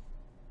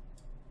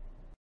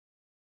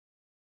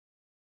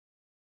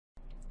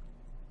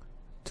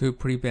 To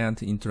prevent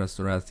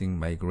intrathoracic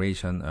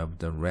migration of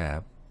the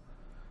wrap,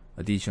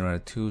 additional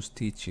 2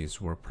 stitches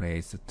were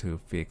placed to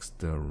fix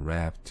the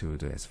wrap to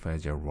the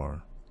esophageal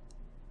wall.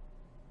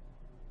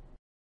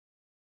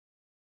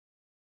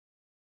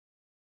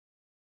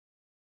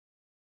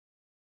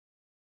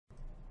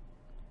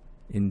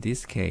 In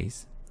this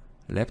case,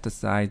 left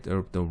side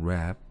of the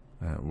wrap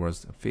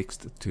was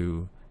fixed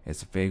to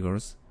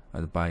esophagus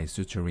by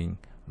suturing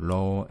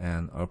lower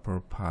and upper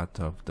part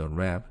of the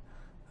wrap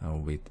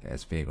with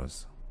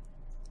esophagus.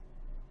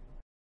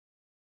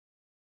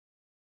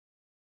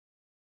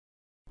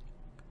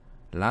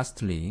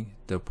 Lastly,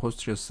 the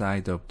posterior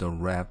side of the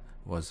wrap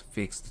was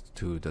fixed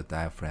to the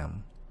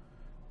diaphragm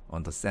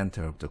on the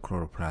center of the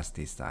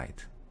chloroplasty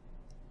site.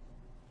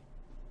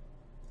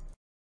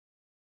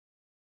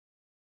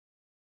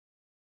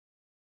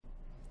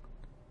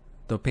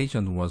 The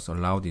patient was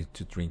allowed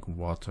to drink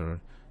water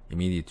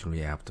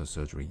immediately after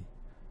surgery,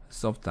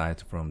 soft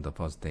diet from the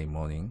first day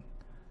morning,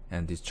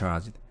 and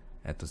discharged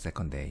at the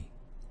second day.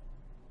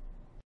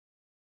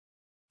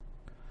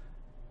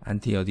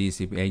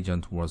 Anti-adhesive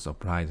agent was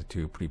applied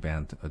to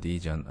prevent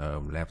adhesion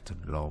of left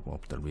lobe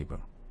of the liver.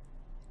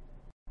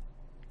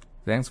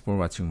 Thanks for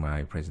watching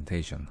my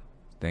presentation.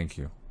 Thank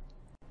you.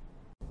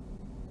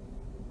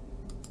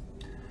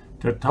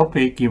 The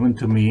topic given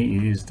to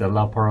me is the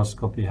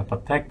laparoscopic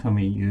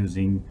hepatectomy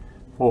using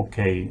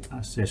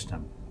 4K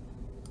system.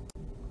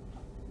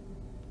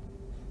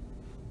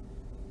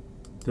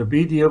 The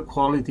video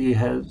quality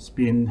has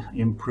been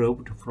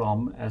improved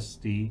from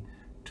SD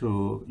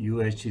to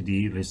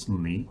UHD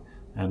recently,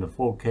 and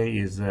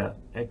 4K is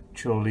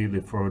actually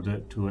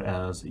referred to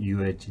as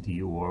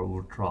UHD or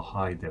ultra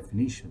high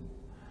definition.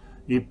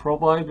 It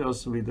provides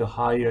us with a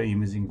higher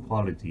imaging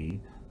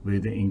quality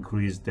with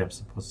increased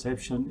depth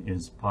perception in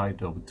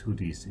spite of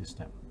 2D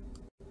system.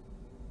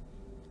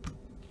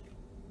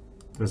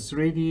 The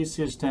 3D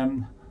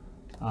system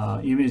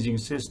imaging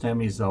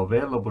system is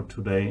available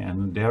today,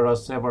 and there are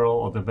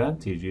several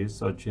advantages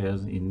such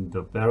as in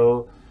the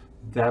better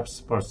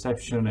depth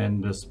perception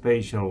and the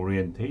spatial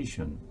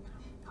orientation.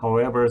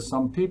 However,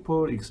 some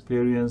people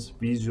experience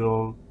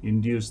visual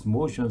induced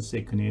motion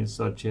sickness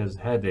such as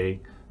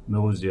headache,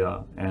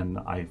 nausea, and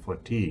eye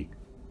fatigue.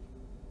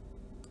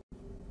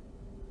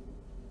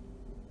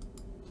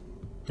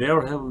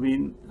 There have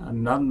been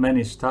not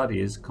many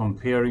studies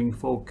comparing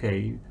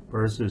 4K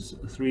versus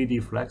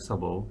 3D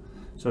flexible,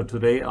 so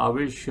today I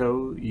will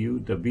show you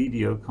the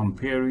video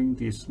comparing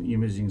this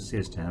imaging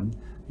system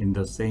in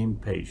the same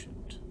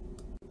patient.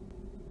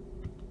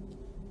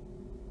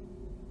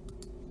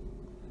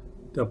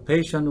 The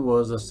patient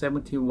was a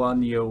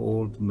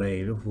 71-year-old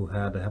male who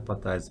had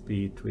hepatitis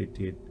B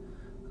treated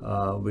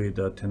with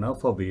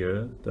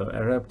tenofovir. The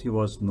LFT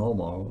was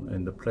normal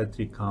and the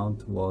platelet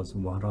count was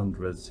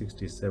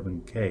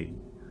 167K.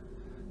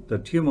 The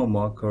tumor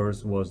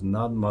markers was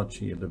not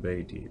much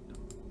elevated.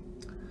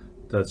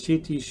 The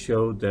CT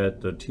showed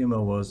that the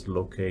tumor was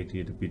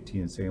located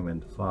between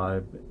segment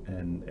 5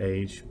 and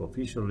 8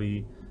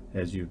 superficially,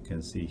 as you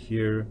can see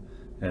here,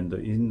 and the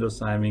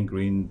indocyanine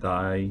green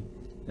dye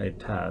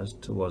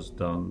test was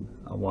done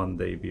 1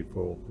 day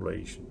before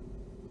operation.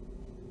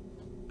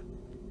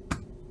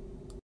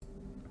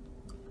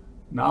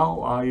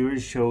 Now I will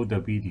show the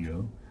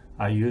video.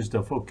 I used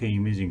the 4K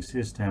imaging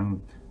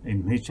system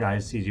in which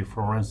ICG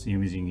fluorescence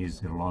imaging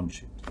is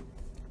launched.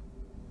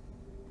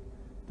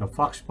 The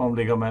falciform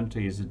ligament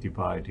is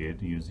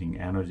divided using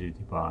energy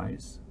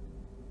device.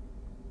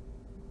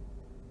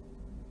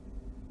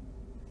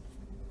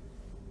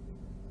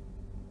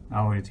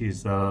 Now it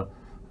is the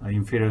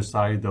inferior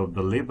side of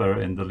the liver,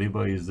 and the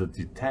liver is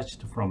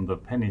detached from the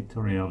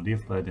penitoneal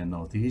leaflet and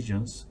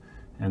adhesions,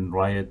 and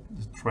right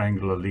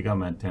triangular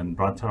ligament and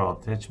lateral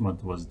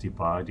attachment was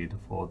divided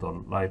for the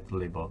right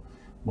liver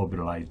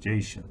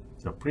mobilization.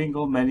 The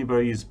Pringle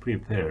maneuver is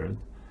prepared,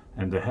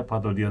 and the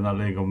hepatorenal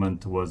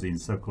ligament was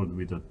encircled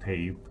with a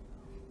tape.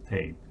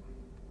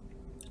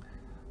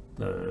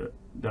 The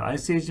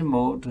ICG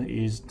mode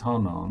is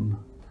turned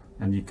on,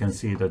 and you can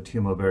see the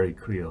tumor very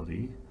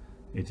clearly.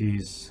 It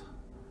is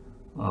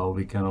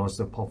we can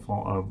also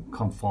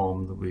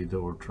confirm with the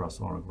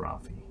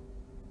ultrasonography.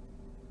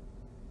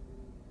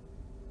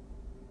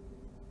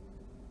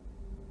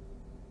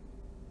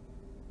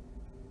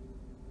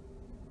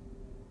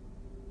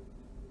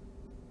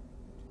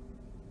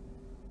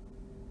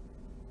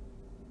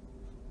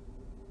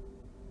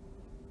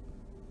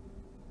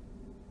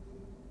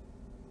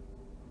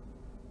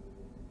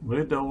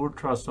 With the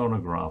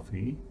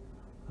ultrasonography,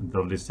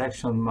 the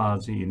resection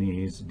margin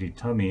is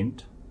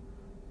determined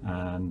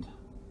and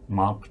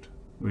marked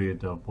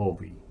with a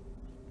bovie.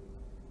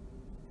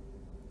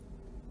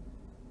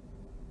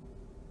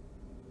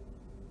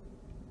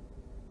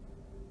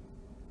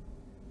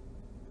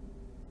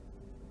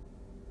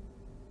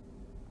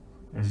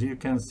 As you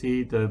can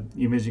see, the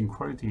imaging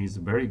quality is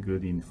very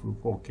good in full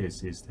 4K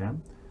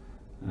system,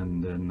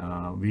 and then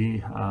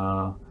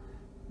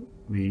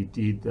we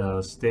did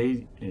a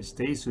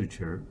stay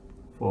suture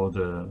for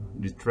the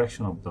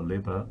retraction of the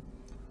liver,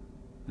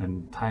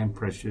 and time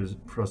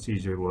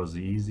procedure was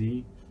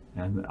easy.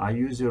 And I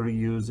usually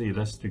use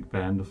elastic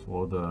band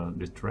for the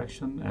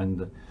retraction,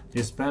 and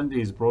this band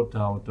is brought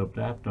out of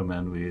the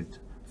abdomen with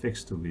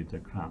fixed with the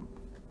clamp.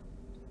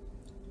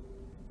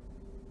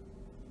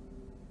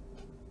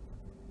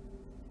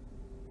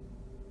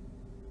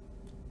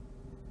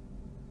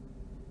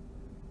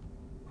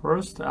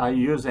 First, I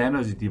use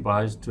energy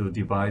device to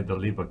divide the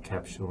liver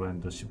capsule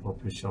and the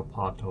superficial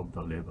part of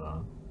the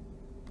liver.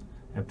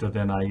 After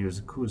that, I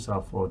use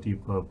CUSA for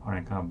deeper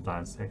parenchyma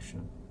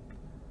dissection.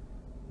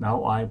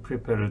 Now I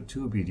prepared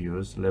two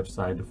videos, left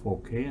side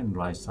 4K and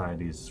right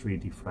side is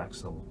 3D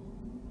flexible.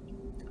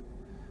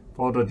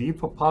 For the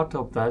deeper part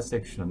of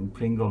dissection,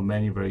 Pringle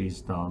maneuver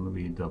is done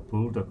with the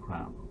boulder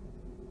clamp.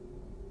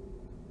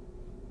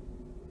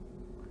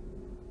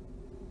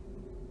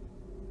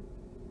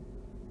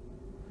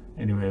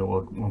 Anyway,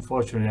 well,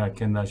 unfortunately, I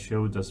cannot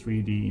show the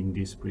 3D in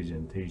this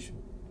presentation.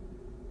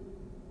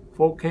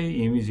 4K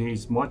imaging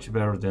is much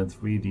better than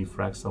 3D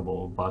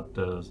flexible, but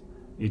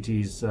it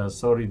is a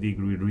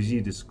 30-degree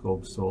rigid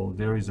scope, so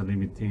there is a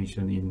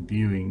limitation in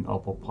viewing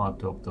upper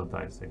part of the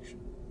dissection.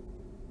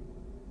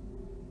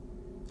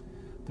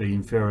 The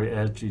inferior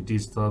edge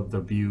disturbs the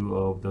view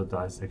of the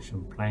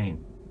dissection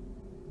plane.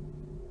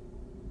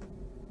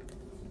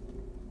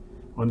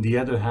 On the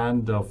other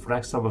hand, the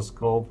flexible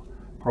scope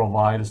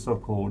provides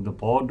so-called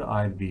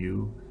bird-eye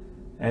view,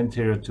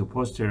 anterior to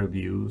posterior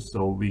view,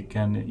 so we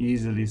can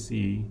easily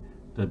see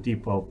the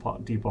deeper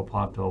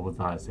part of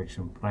the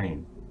dissection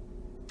plane.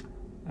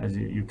 As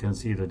you can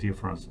see the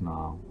difference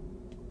now.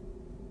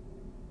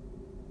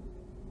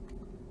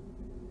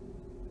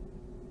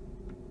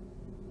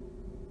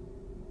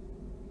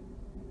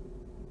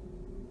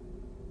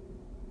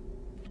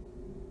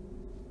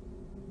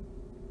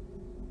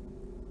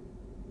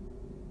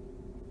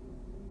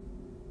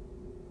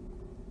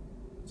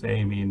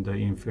 Same in the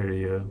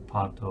inferior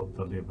part of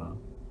the liver,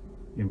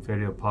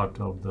 inferior part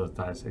of the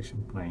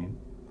dissection plane.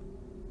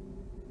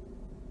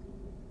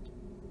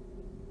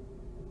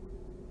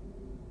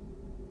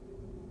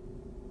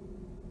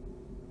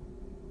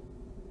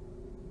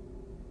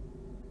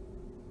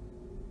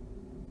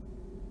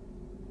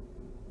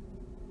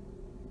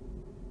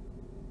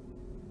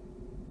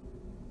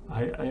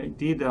 I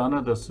did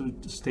another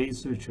state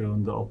suture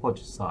on the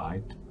opposite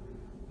side,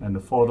 and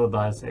the further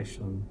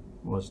dissection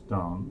was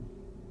done.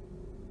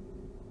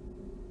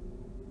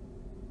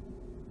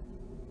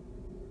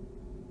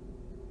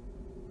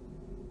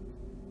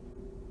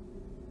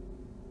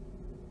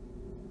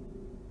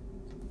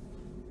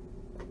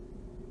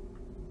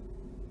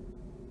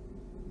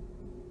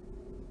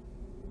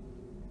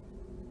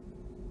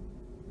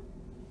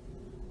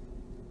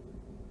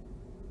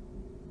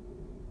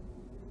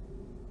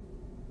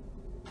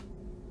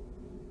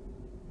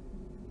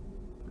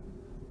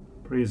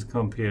 Please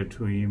compare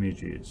two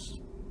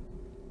images.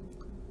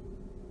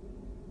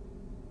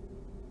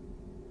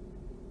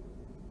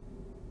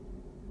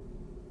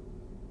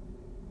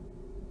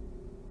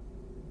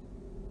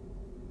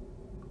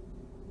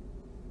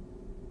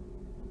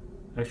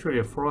 Actually,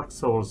 a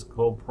flexible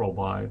scope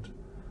provides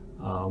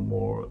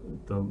more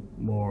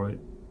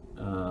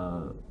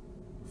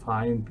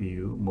fine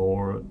view,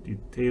 more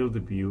detailed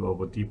view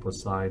of a deeper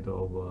side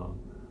of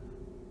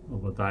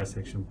a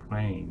dissection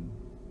plane.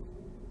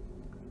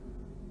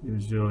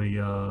 Usually,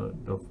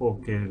 the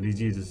 4K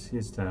rigid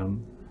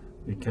system,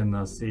 we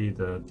cannot see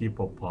the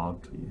deeper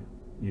part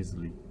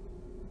easily.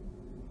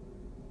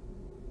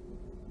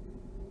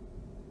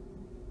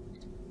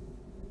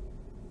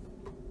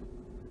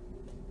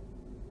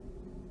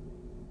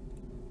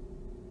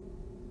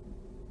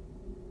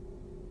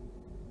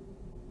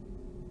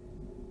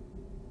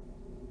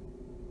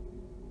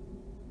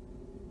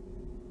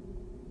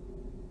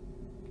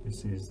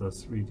 This is the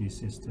 3D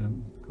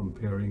system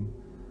comparing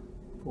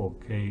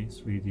 4K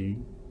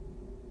 3D.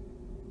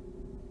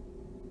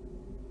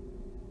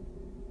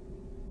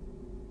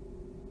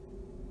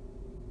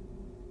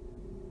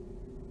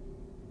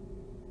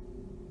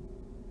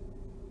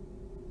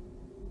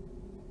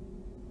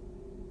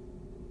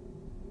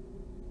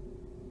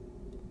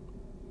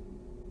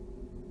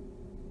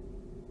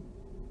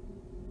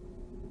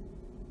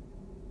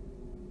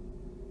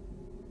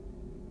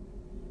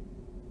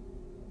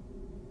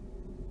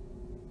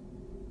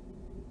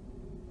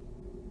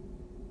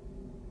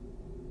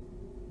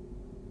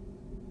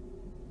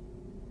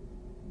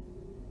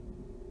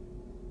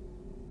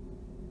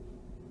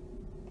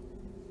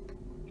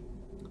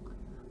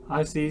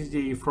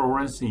 ICG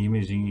fluorescence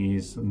imaging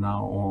is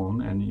now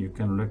on, and you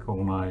can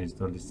recognize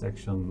the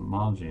resection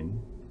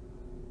margin.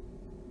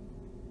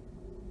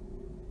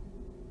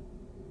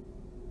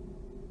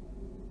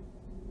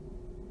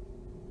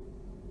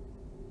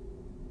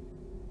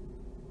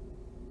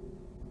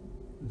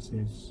 This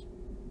is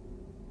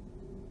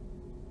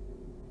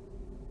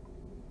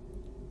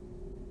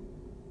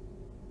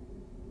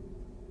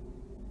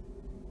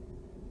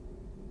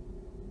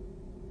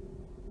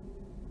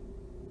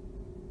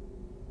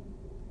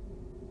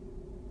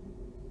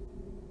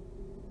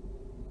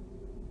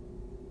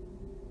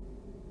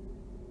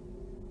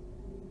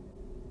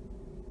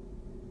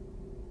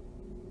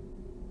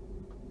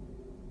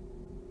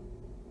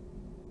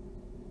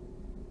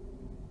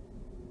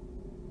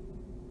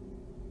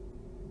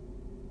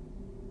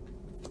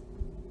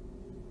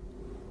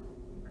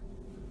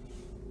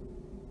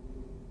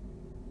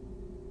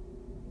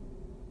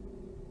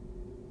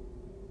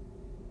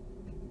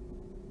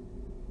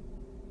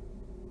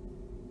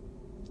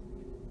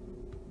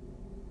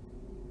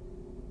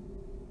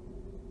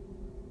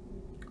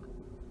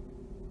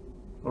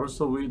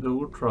also with the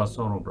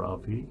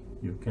ultrasonography,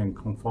 you can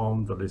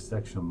confirm the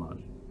resection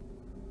margin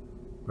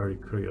very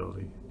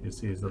clearly.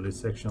 This is the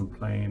resection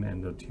plane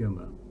and the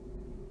tumor.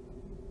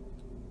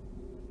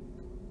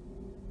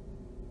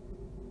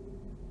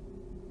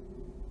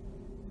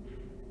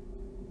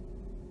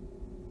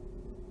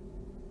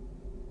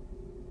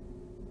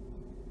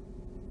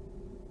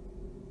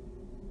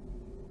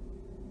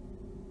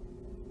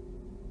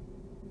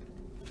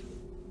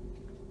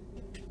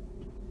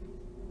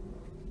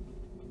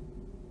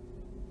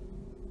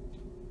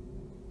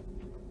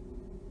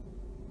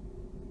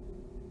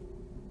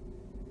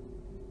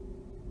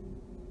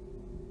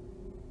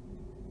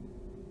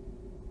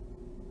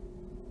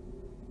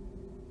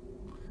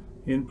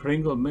 In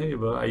Pringle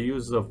maneuver, I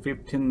use the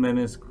 15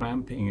 minutes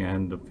clamping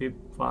and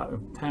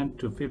 10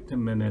 to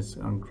 15 minutes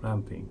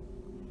unclamping.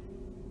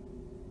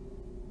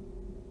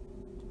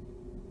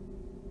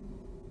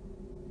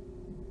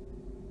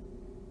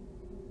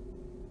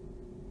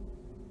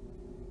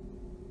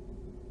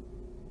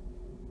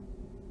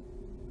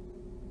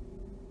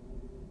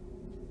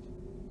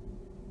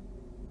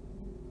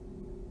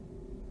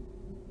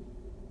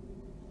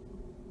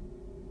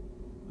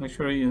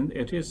 Actually,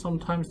 it is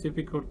sometimes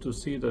difficult to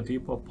see the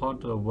deeper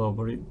part of a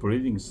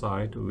breathing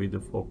site with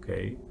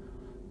 4K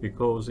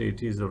because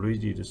it is a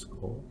rigid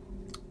scope.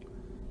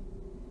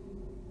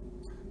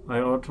 I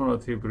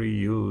alternatively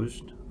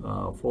used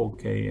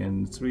 4K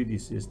and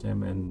 3D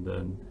system, and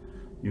then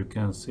you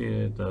can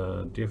see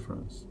the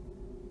difference.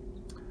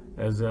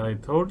 As I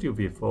told you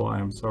before,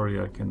 I'm sorry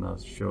I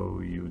cannot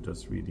show you the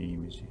 3D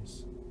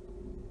images.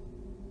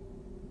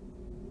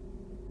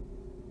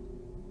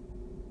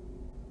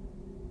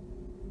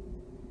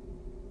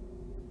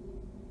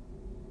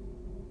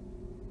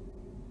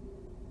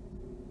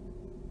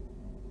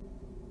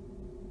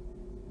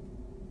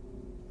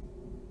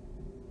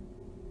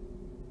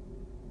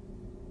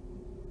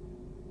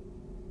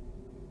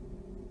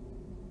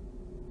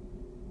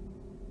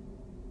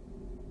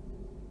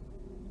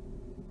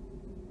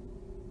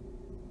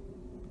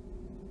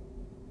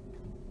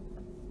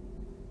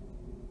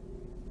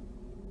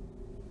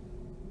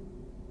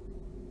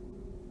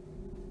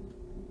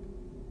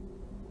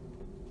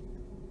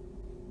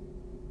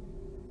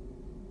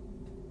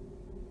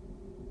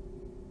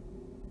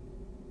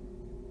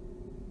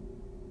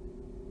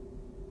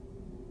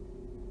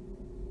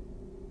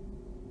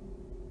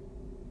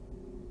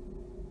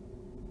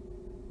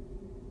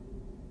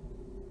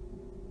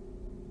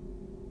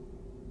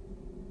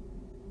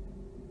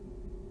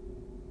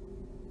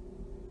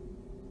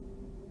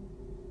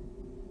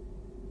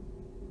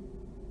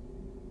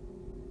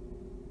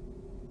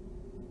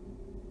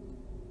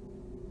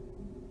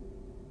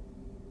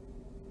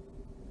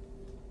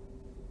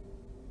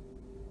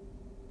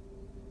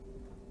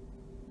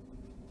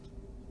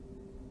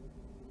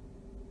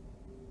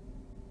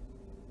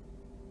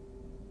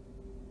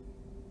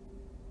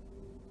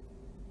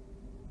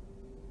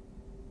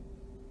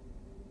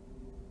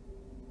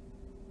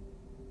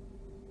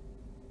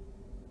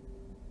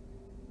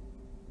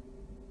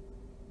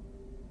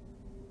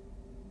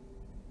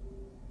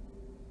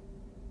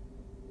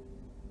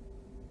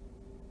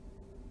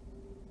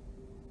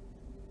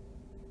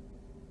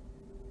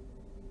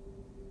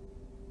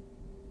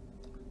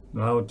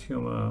 Now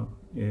tumor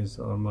is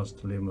almost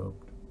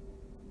removed.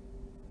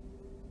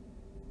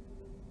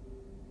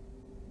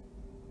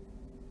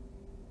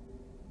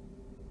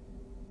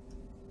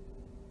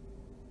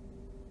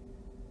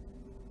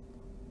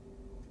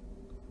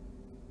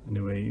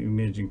 Anyway,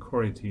 imaging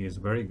quality is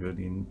very good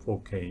in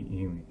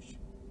 4K image,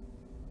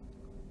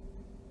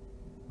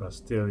 but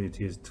still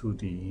it is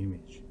 2D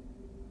image.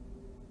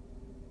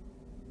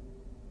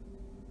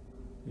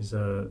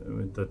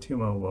 The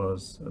tumor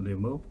was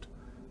removed,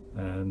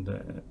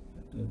 and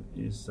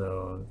is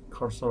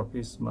cursor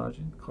piece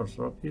margin,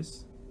 cursor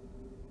piece.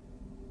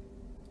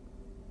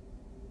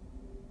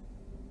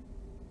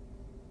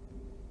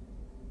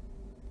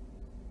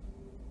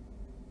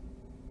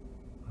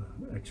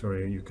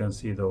 Actually, you can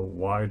see the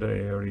wider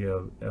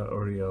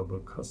area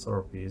of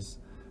surface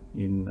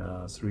in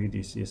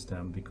 3D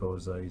system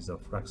because it's a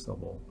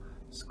flexible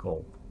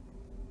scope.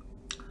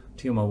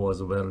 Tumor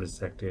was well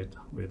resected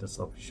with a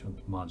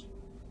sufficient margin.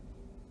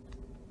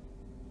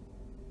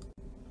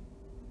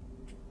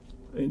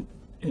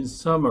 In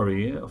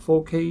summary,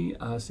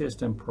 4K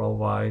system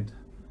provide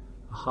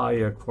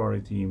higher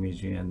quality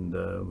imaging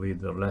and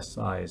with less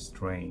eye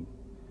strain.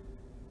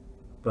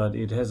 But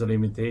it has a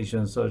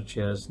limitation such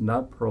as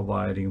not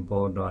providing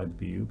bird-eye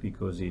view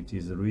because it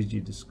is a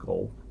rigid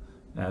scope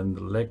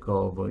and lack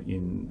of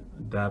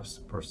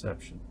in-depth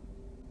perception.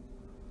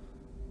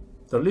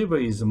 The liver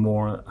is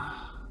more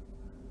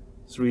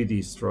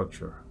 3D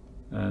structure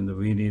and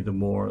we need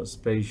more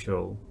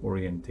spatial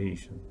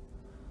orientation.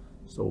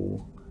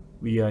 So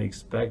we are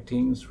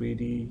expecting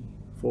 3D,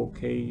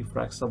 4K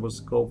flexible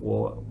scope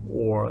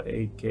or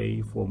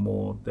 8K for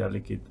more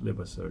delicate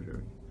liver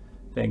surgery.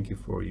 Thank you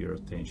for your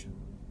attention.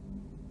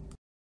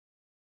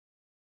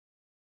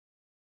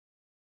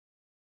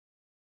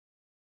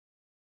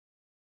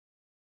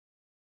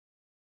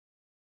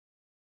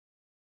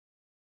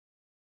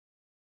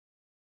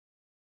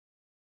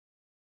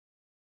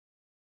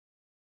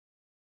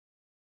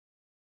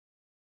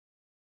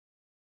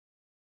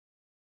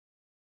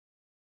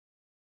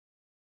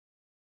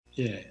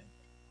 Yeah.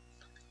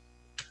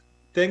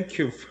 Thank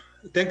you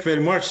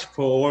very much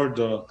for all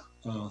the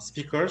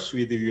speakers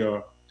with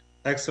your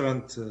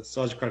excellent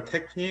surgical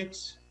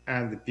techniques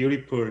and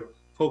beautiful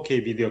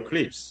 4K video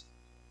clips.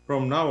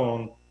 From now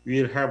on,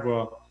 we'll have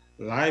a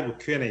live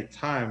Q&A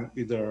time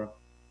with the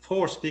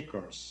 4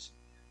 speakers.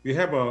 We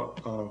have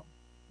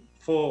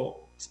 4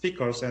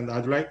 speakers, and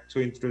I'd like to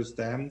introduce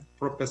them: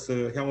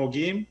 Professor Hyung-Ho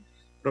Kim,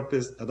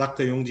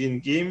 Dr. Yong-Min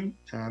Kim,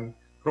 and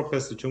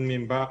Professor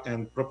Joong-Min Park,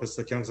 and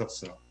Professor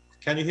Kyung-Suk.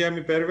 Can you hear me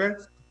very well?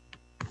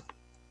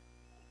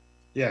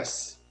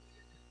 Yes.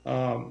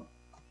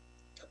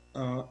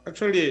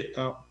 Actually,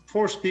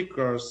 4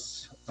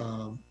 speakers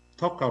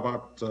talk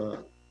about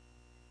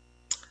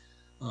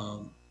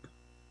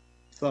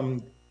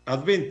some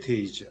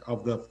advantage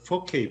of the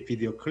 4K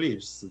video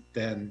clips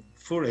than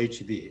full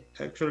HD.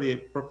 Actually,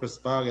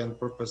 Professor Park and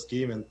Professor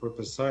Kim and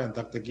Professor and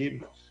Dr.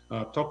 Kim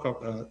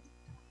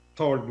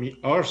told me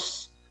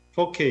us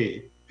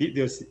 4K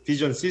video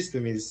vision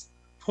system is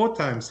 4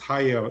 times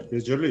higher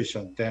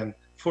resolution than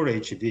full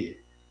HD.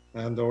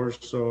 And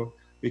also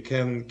we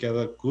can get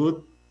a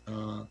good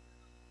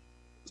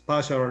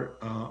spatial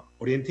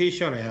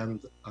orientation and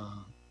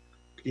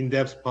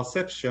in-depth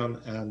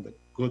perception and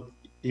good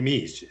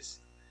images.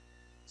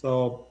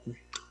 So,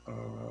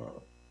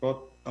 but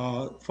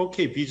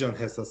 4K vision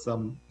has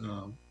some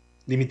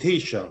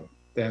limitation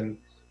than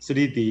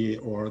 3D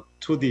or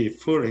 2D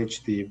full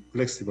HD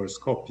flexible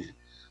scope.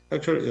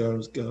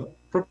 Actually,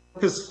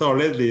 Professor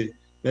already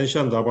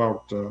mentioned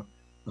about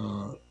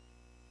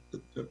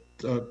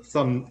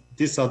some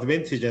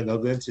disadvantage and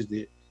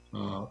advantage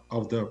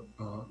of the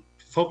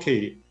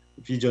 4K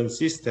vision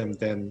system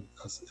than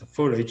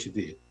full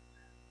HD.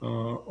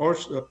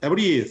 Also,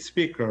 every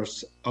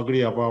speakers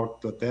agree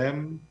about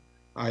them,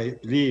 I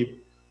believe.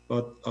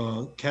 But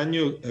can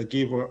you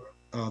give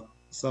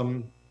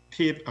some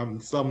tip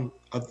and some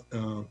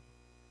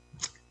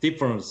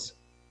difference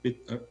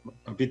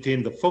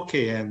between the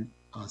 4K and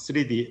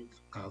 3D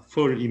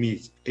full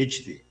image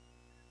HD?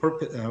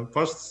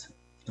 First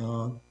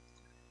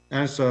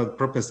answer,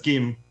 Professor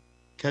Kim.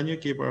 Can you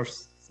give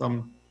us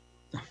some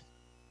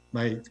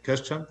my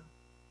question?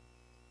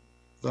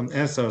 Some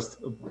answers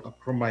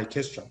from my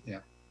question,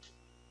 yeah.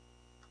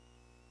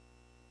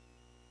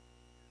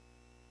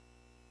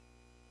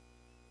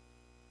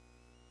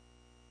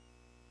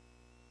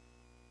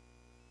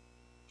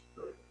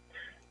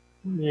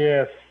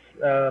 Yes,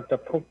 the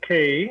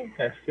 4K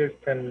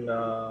system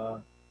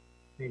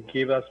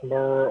give us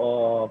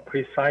more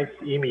precise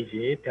image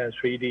than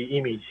 3D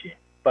image,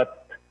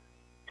 but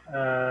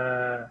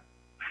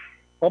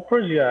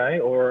upper GI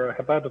or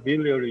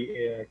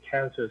hepatobiliary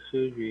cancer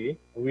surgery,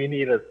 we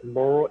need a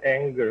small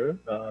angle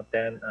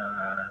than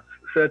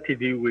 30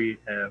 degree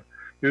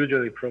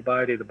usually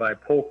provided by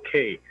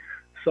 4K.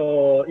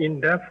 So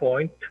in that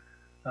point,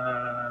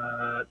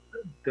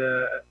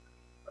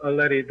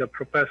 already the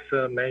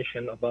professor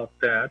mentioned about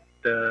that,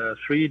 the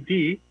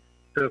 3D,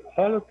 the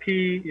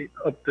quality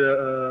of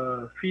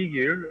the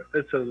figure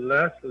is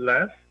less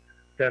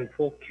than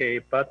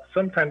 4K, but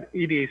sometimes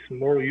it is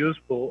more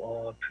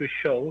useful to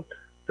show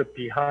the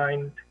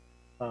behind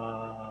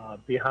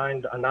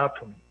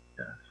anatomy.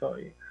 Yeah, so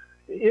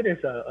it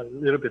is a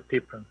little bit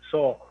different.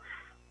 So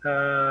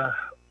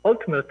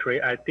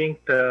ultimately, I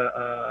think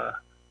the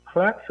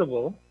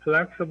flexible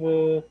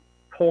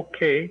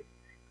 4K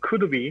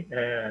could be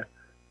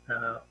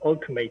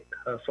ultimate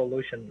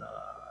solution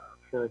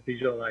for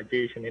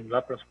visualization in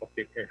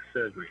laparoscopic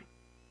surgery.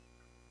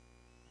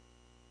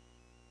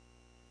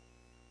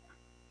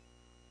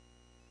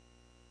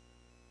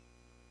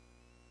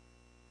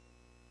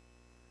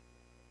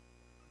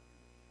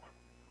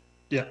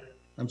 Yeah,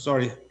 I'm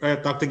sorry.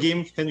 Dr.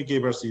 Kim, can you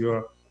give us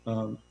your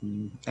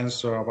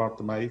answer about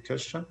my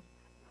question?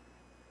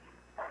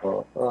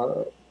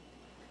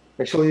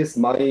 Actually, it's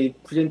my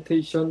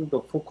presentation, the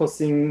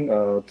focusing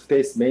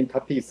today's main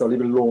topic is a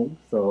little long.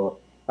 So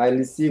I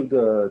received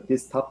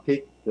this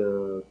topic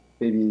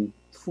maybe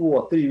 2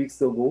 or 3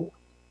 weeks ago.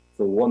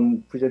 So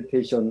one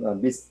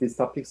presentation missed this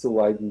topic, so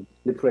I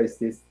replaced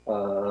this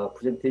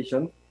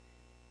presentation.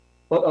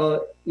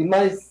 But in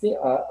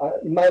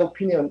my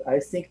opinion, I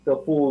think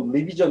for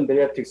revision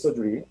bariatric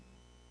surgery,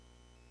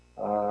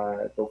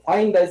 the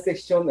fine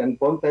dissection and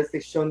bone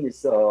dissection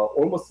is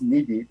almost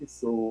needed.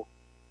 So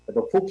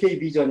the 4K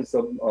vision is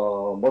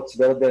much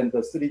better than the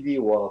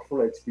 3D or full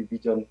HD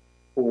vision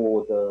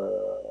for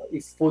the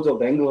exposure of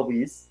the angle of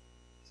ease.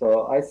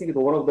 So I think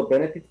one of the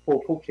benefits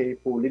for 4K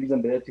for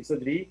revision bariatric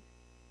surgery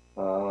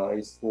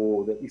is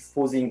for the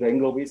exposing the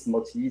angle of ease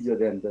much easier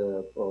than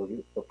the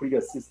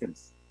previous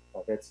systems.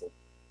 That's all.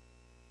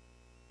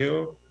 Thank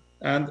you.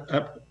 And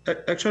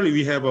actually,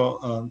 we have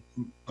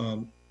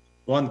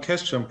one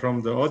question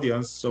from the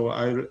audience, so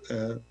I'll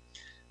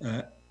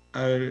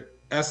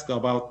ask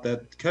about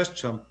that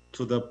question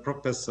to the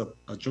Professor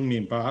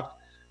Joong-Min Park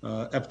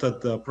after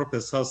the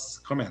professor's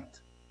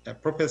comment.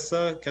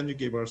 Professor, can you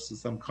give us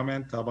some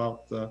comment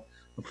about the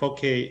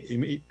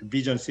 4K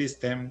vision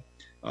system,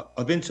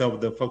 advantage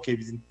of the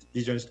 4K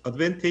vision,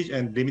 advantage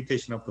and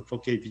limitation of the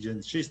 4K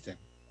vision system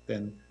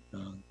than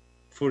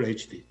full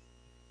HD?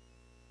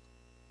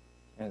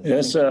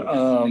 Yes,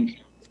 I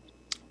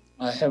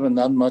have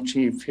not much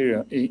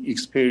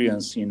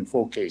experience in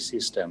 4K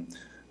system.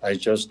 I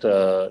just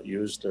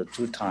used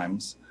 2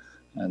 times,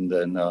 and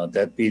then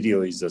that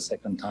video is the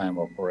second time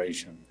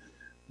operation.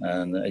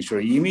 And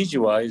actually,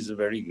 image-wise,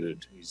 very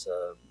good.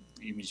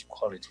 Image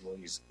quality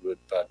is good,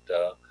 but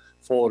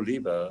for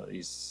liver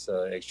is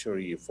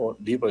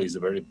liver is a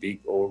very big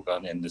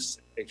organ, and it's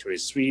actually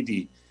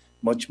 3D,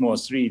 much more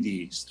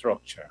 3D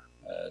structure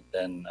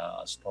than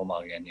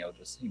stomach and any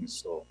other things.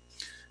 So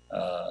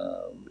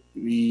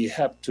we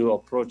have to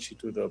approach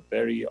to the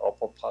very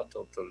upper part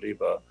of the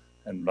liver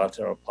and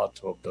lateral part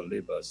of the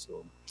liver.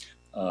 So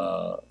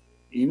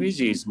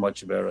image is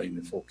much better in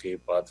the 4K,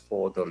 but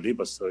for the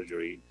liver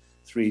surgery,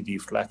 3D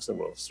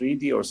flexible.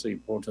 3D also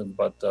important,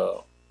 but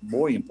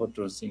more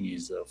important thing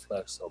is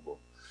flexible.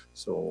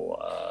 So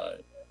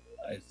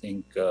I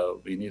think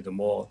we need a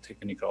more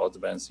technical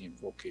advance in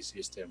 4K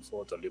system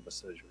for the liver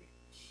surgery.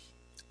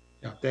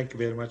 Yeah, thank you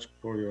very much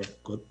for your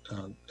good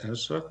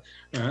answer.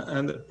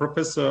 And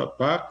Professor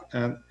Park,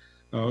 and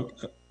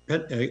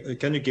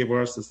can you give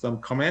us some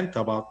comment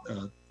about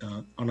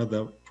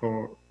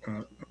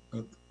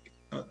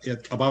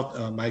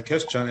about my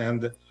question?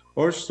 And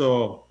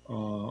also,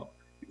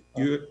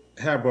 you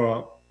have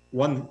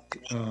one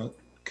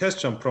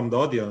question from the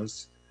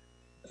audience.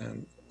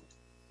 And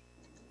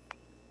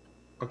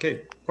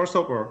okay, first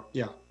of all,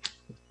 yeah,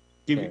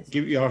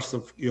 give your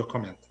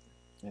comment.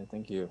 Yeah,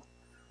 thank you.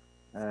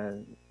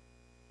 The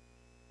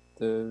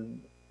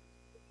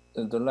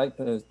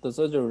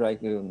surgery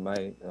like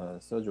my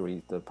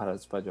surgery, the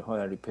paraesophageal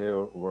hernia repair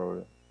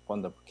or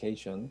bone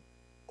application,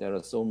 there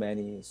are so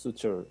many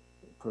suture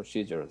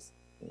procedures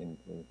in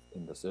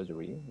the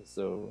surgery.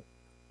 So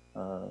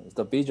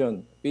the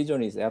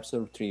vision is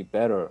absolutely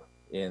better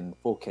in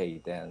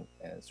 4K than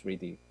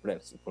 3D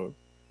flexible.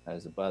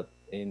 But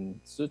in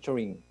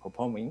suturing,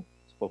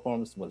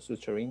 performance for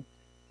suturing,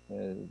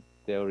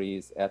 there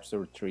is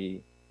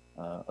absolutely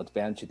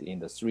advantage in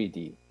the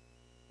 3D.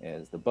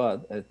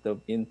 But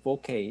in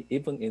 4K,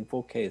 even in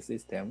 4K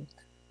system,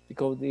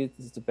 because it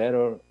is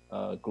better,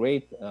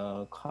 great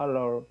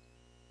color,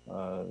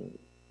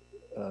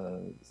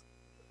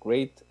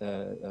 great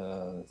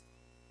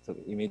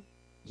image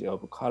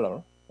of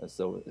color.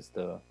 So it's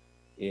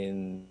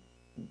in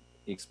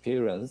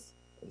experience,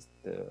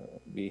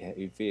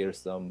 we feel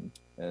some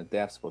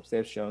depth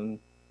perception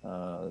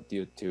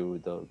due to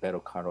the better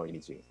color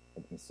imaging.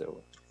 I think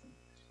so.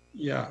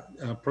 Yeah,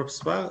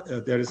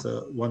 Professor, there is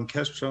one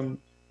question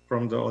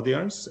from the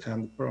audience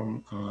and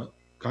from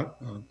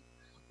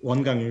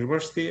Wongang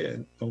University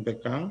and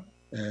Dongbekgang.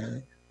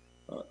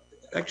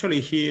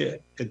 Actually, he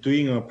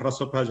doing a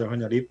paraesophageal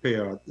hernia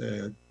repair.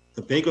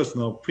 The vagus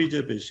nerve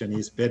preservation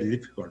is very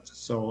difficult.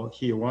 So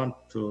he want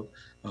to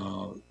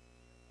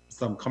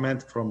some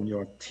comment from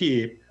your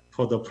tip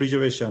for the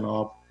preservation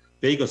of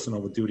vagus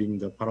nerve during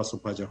the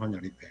paraesophageal hernia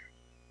repair.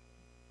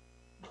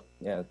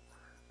 Yeah.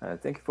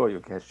 Thank you for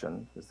your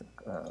question,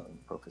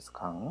 Professor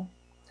Kang.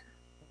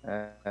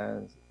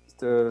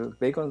 The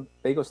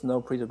vagus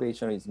nerve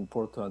preservation is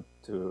important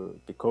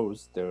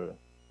because the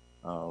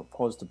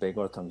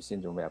post-vagotomy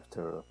syndrome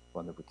after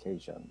bone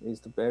application is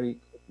the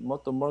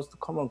most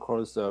common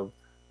cause of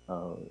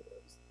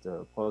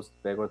the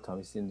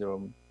post-vagotomy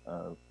syndrome,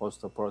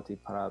 post-operative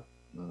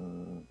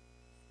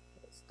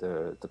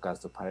the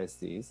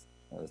gastroparesis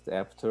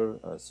after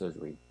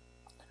surgery.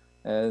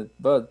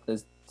 But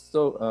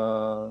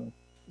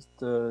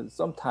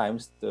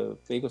sometimes the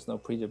vagus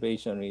nerve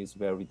preservation is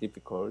very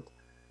difficult,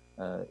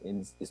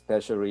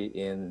 especially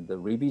in the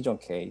revision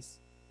case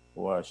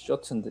or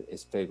shortened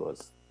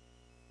esophagus.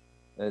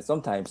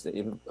 Sometimes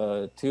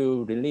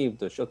to relieve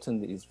the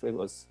shortened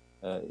esophagus,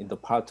 in the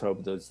part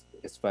of the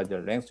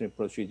esophageal lengthening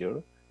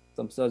procedure,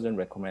 some surgeons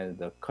recommend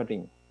the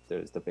cutting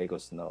the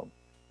vagus nerve.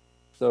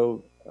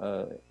 So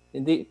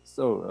indeed,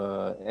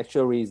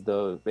 actually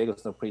the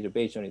vagus nerve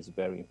preservation is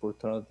very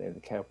important,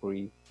 and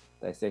carefully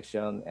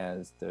dissection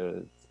and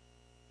the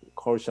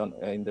caution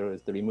and the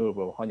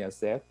removal of hernia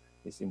sac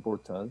is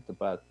important.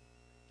 But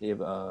if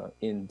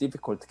in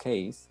difficult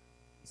case,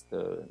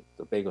 the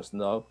vagus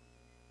nerve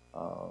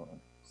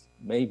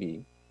may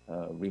be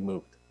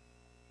removed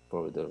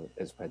for the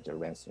esophageal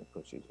lengthening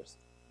procedures.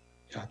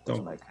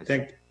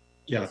 Thank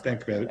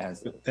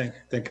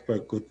you for a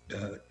good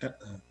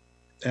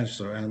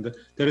answer. And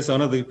there is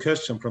another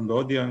question from the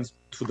audience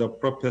to the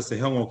Professor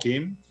Hyung-Ho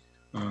Kim.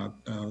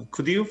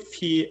 Could you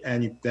feel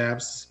any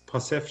depth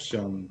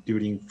perception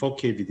during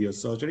 4K video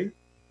surgery?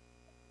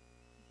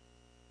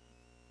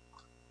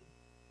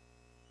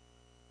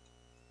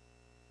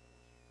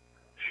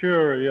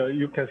 Sure, yeah,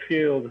 you can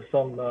feel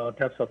some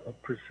depth of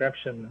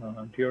perception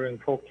during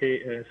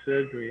 4K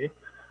surgery.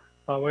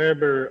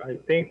 However, I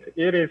think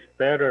it is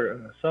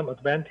better, some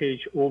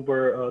advantage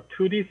over a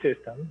 2D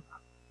system.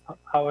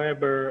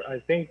 However, I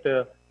think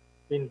the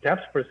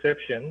in-depth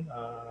perception,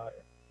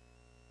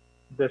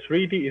 the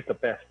 3D is the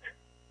best.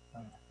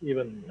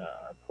 Even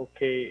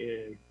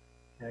 4K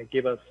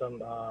give us some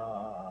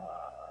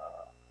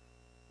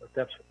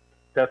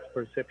depth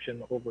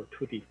perception over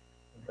 2D,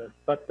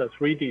 but the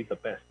 3D is the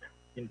best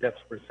in-depth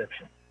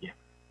perception. Yeah.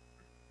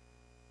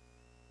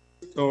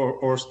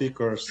 All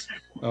speakers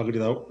agree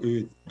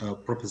with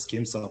Professor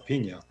Kim's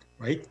opinion,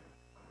 right?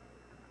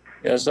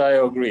 Yes, I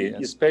agree,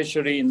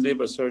 especially in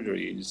liver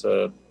surgeries.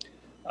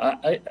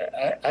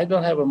 I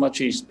don't have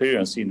much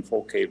experience in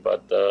 4K,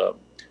 but I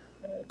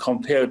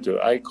compared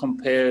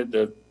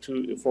the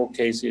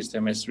 4K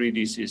system and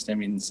 3D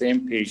system in the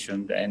same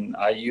patient, and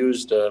I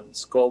used the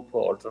scope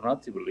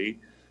alternatively,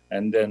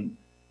 and then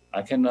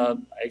I cannot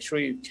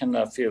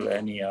feel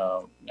any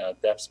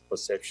depth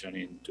perception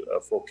into a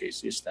 4K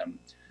system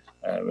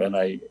when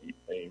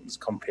it's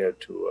compared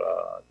to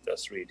the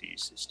 3D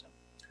system.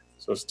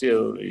 So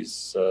still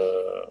is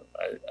for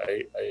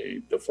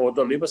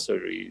the liver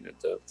surgery,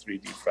 the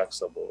 3D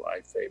flexible,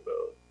 I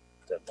favor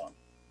that one.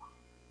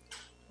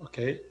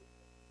 Okay.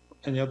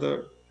 Any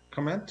other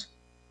comment?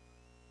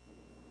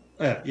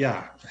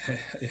 Yeah,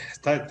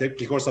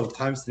 because of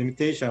time's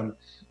limitation,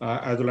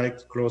 I'd like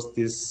to close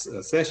this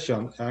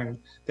session. And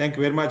thank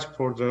you very much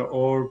for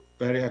all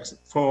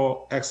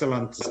four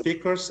excellent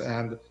speakers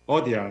and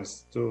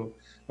audience to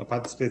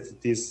participate in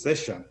this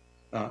session,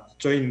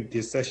 join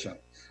this session.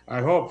 I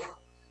hope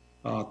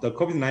the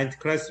COVID-19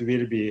 crisis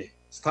will be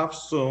stopped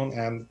soon,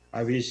 and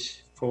I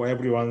wish for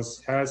everyone's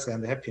health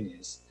and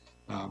happiness.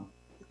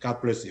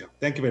 God bless you.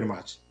 Thank you very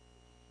much.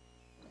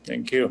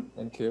 Thank you.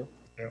 Thank you.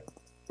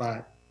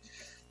 Bye.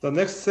 The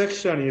next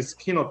section is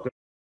keynote.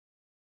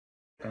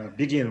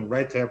 Begin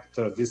right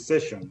after this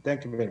session.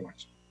 Thank you very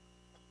much.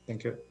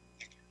 Thank you.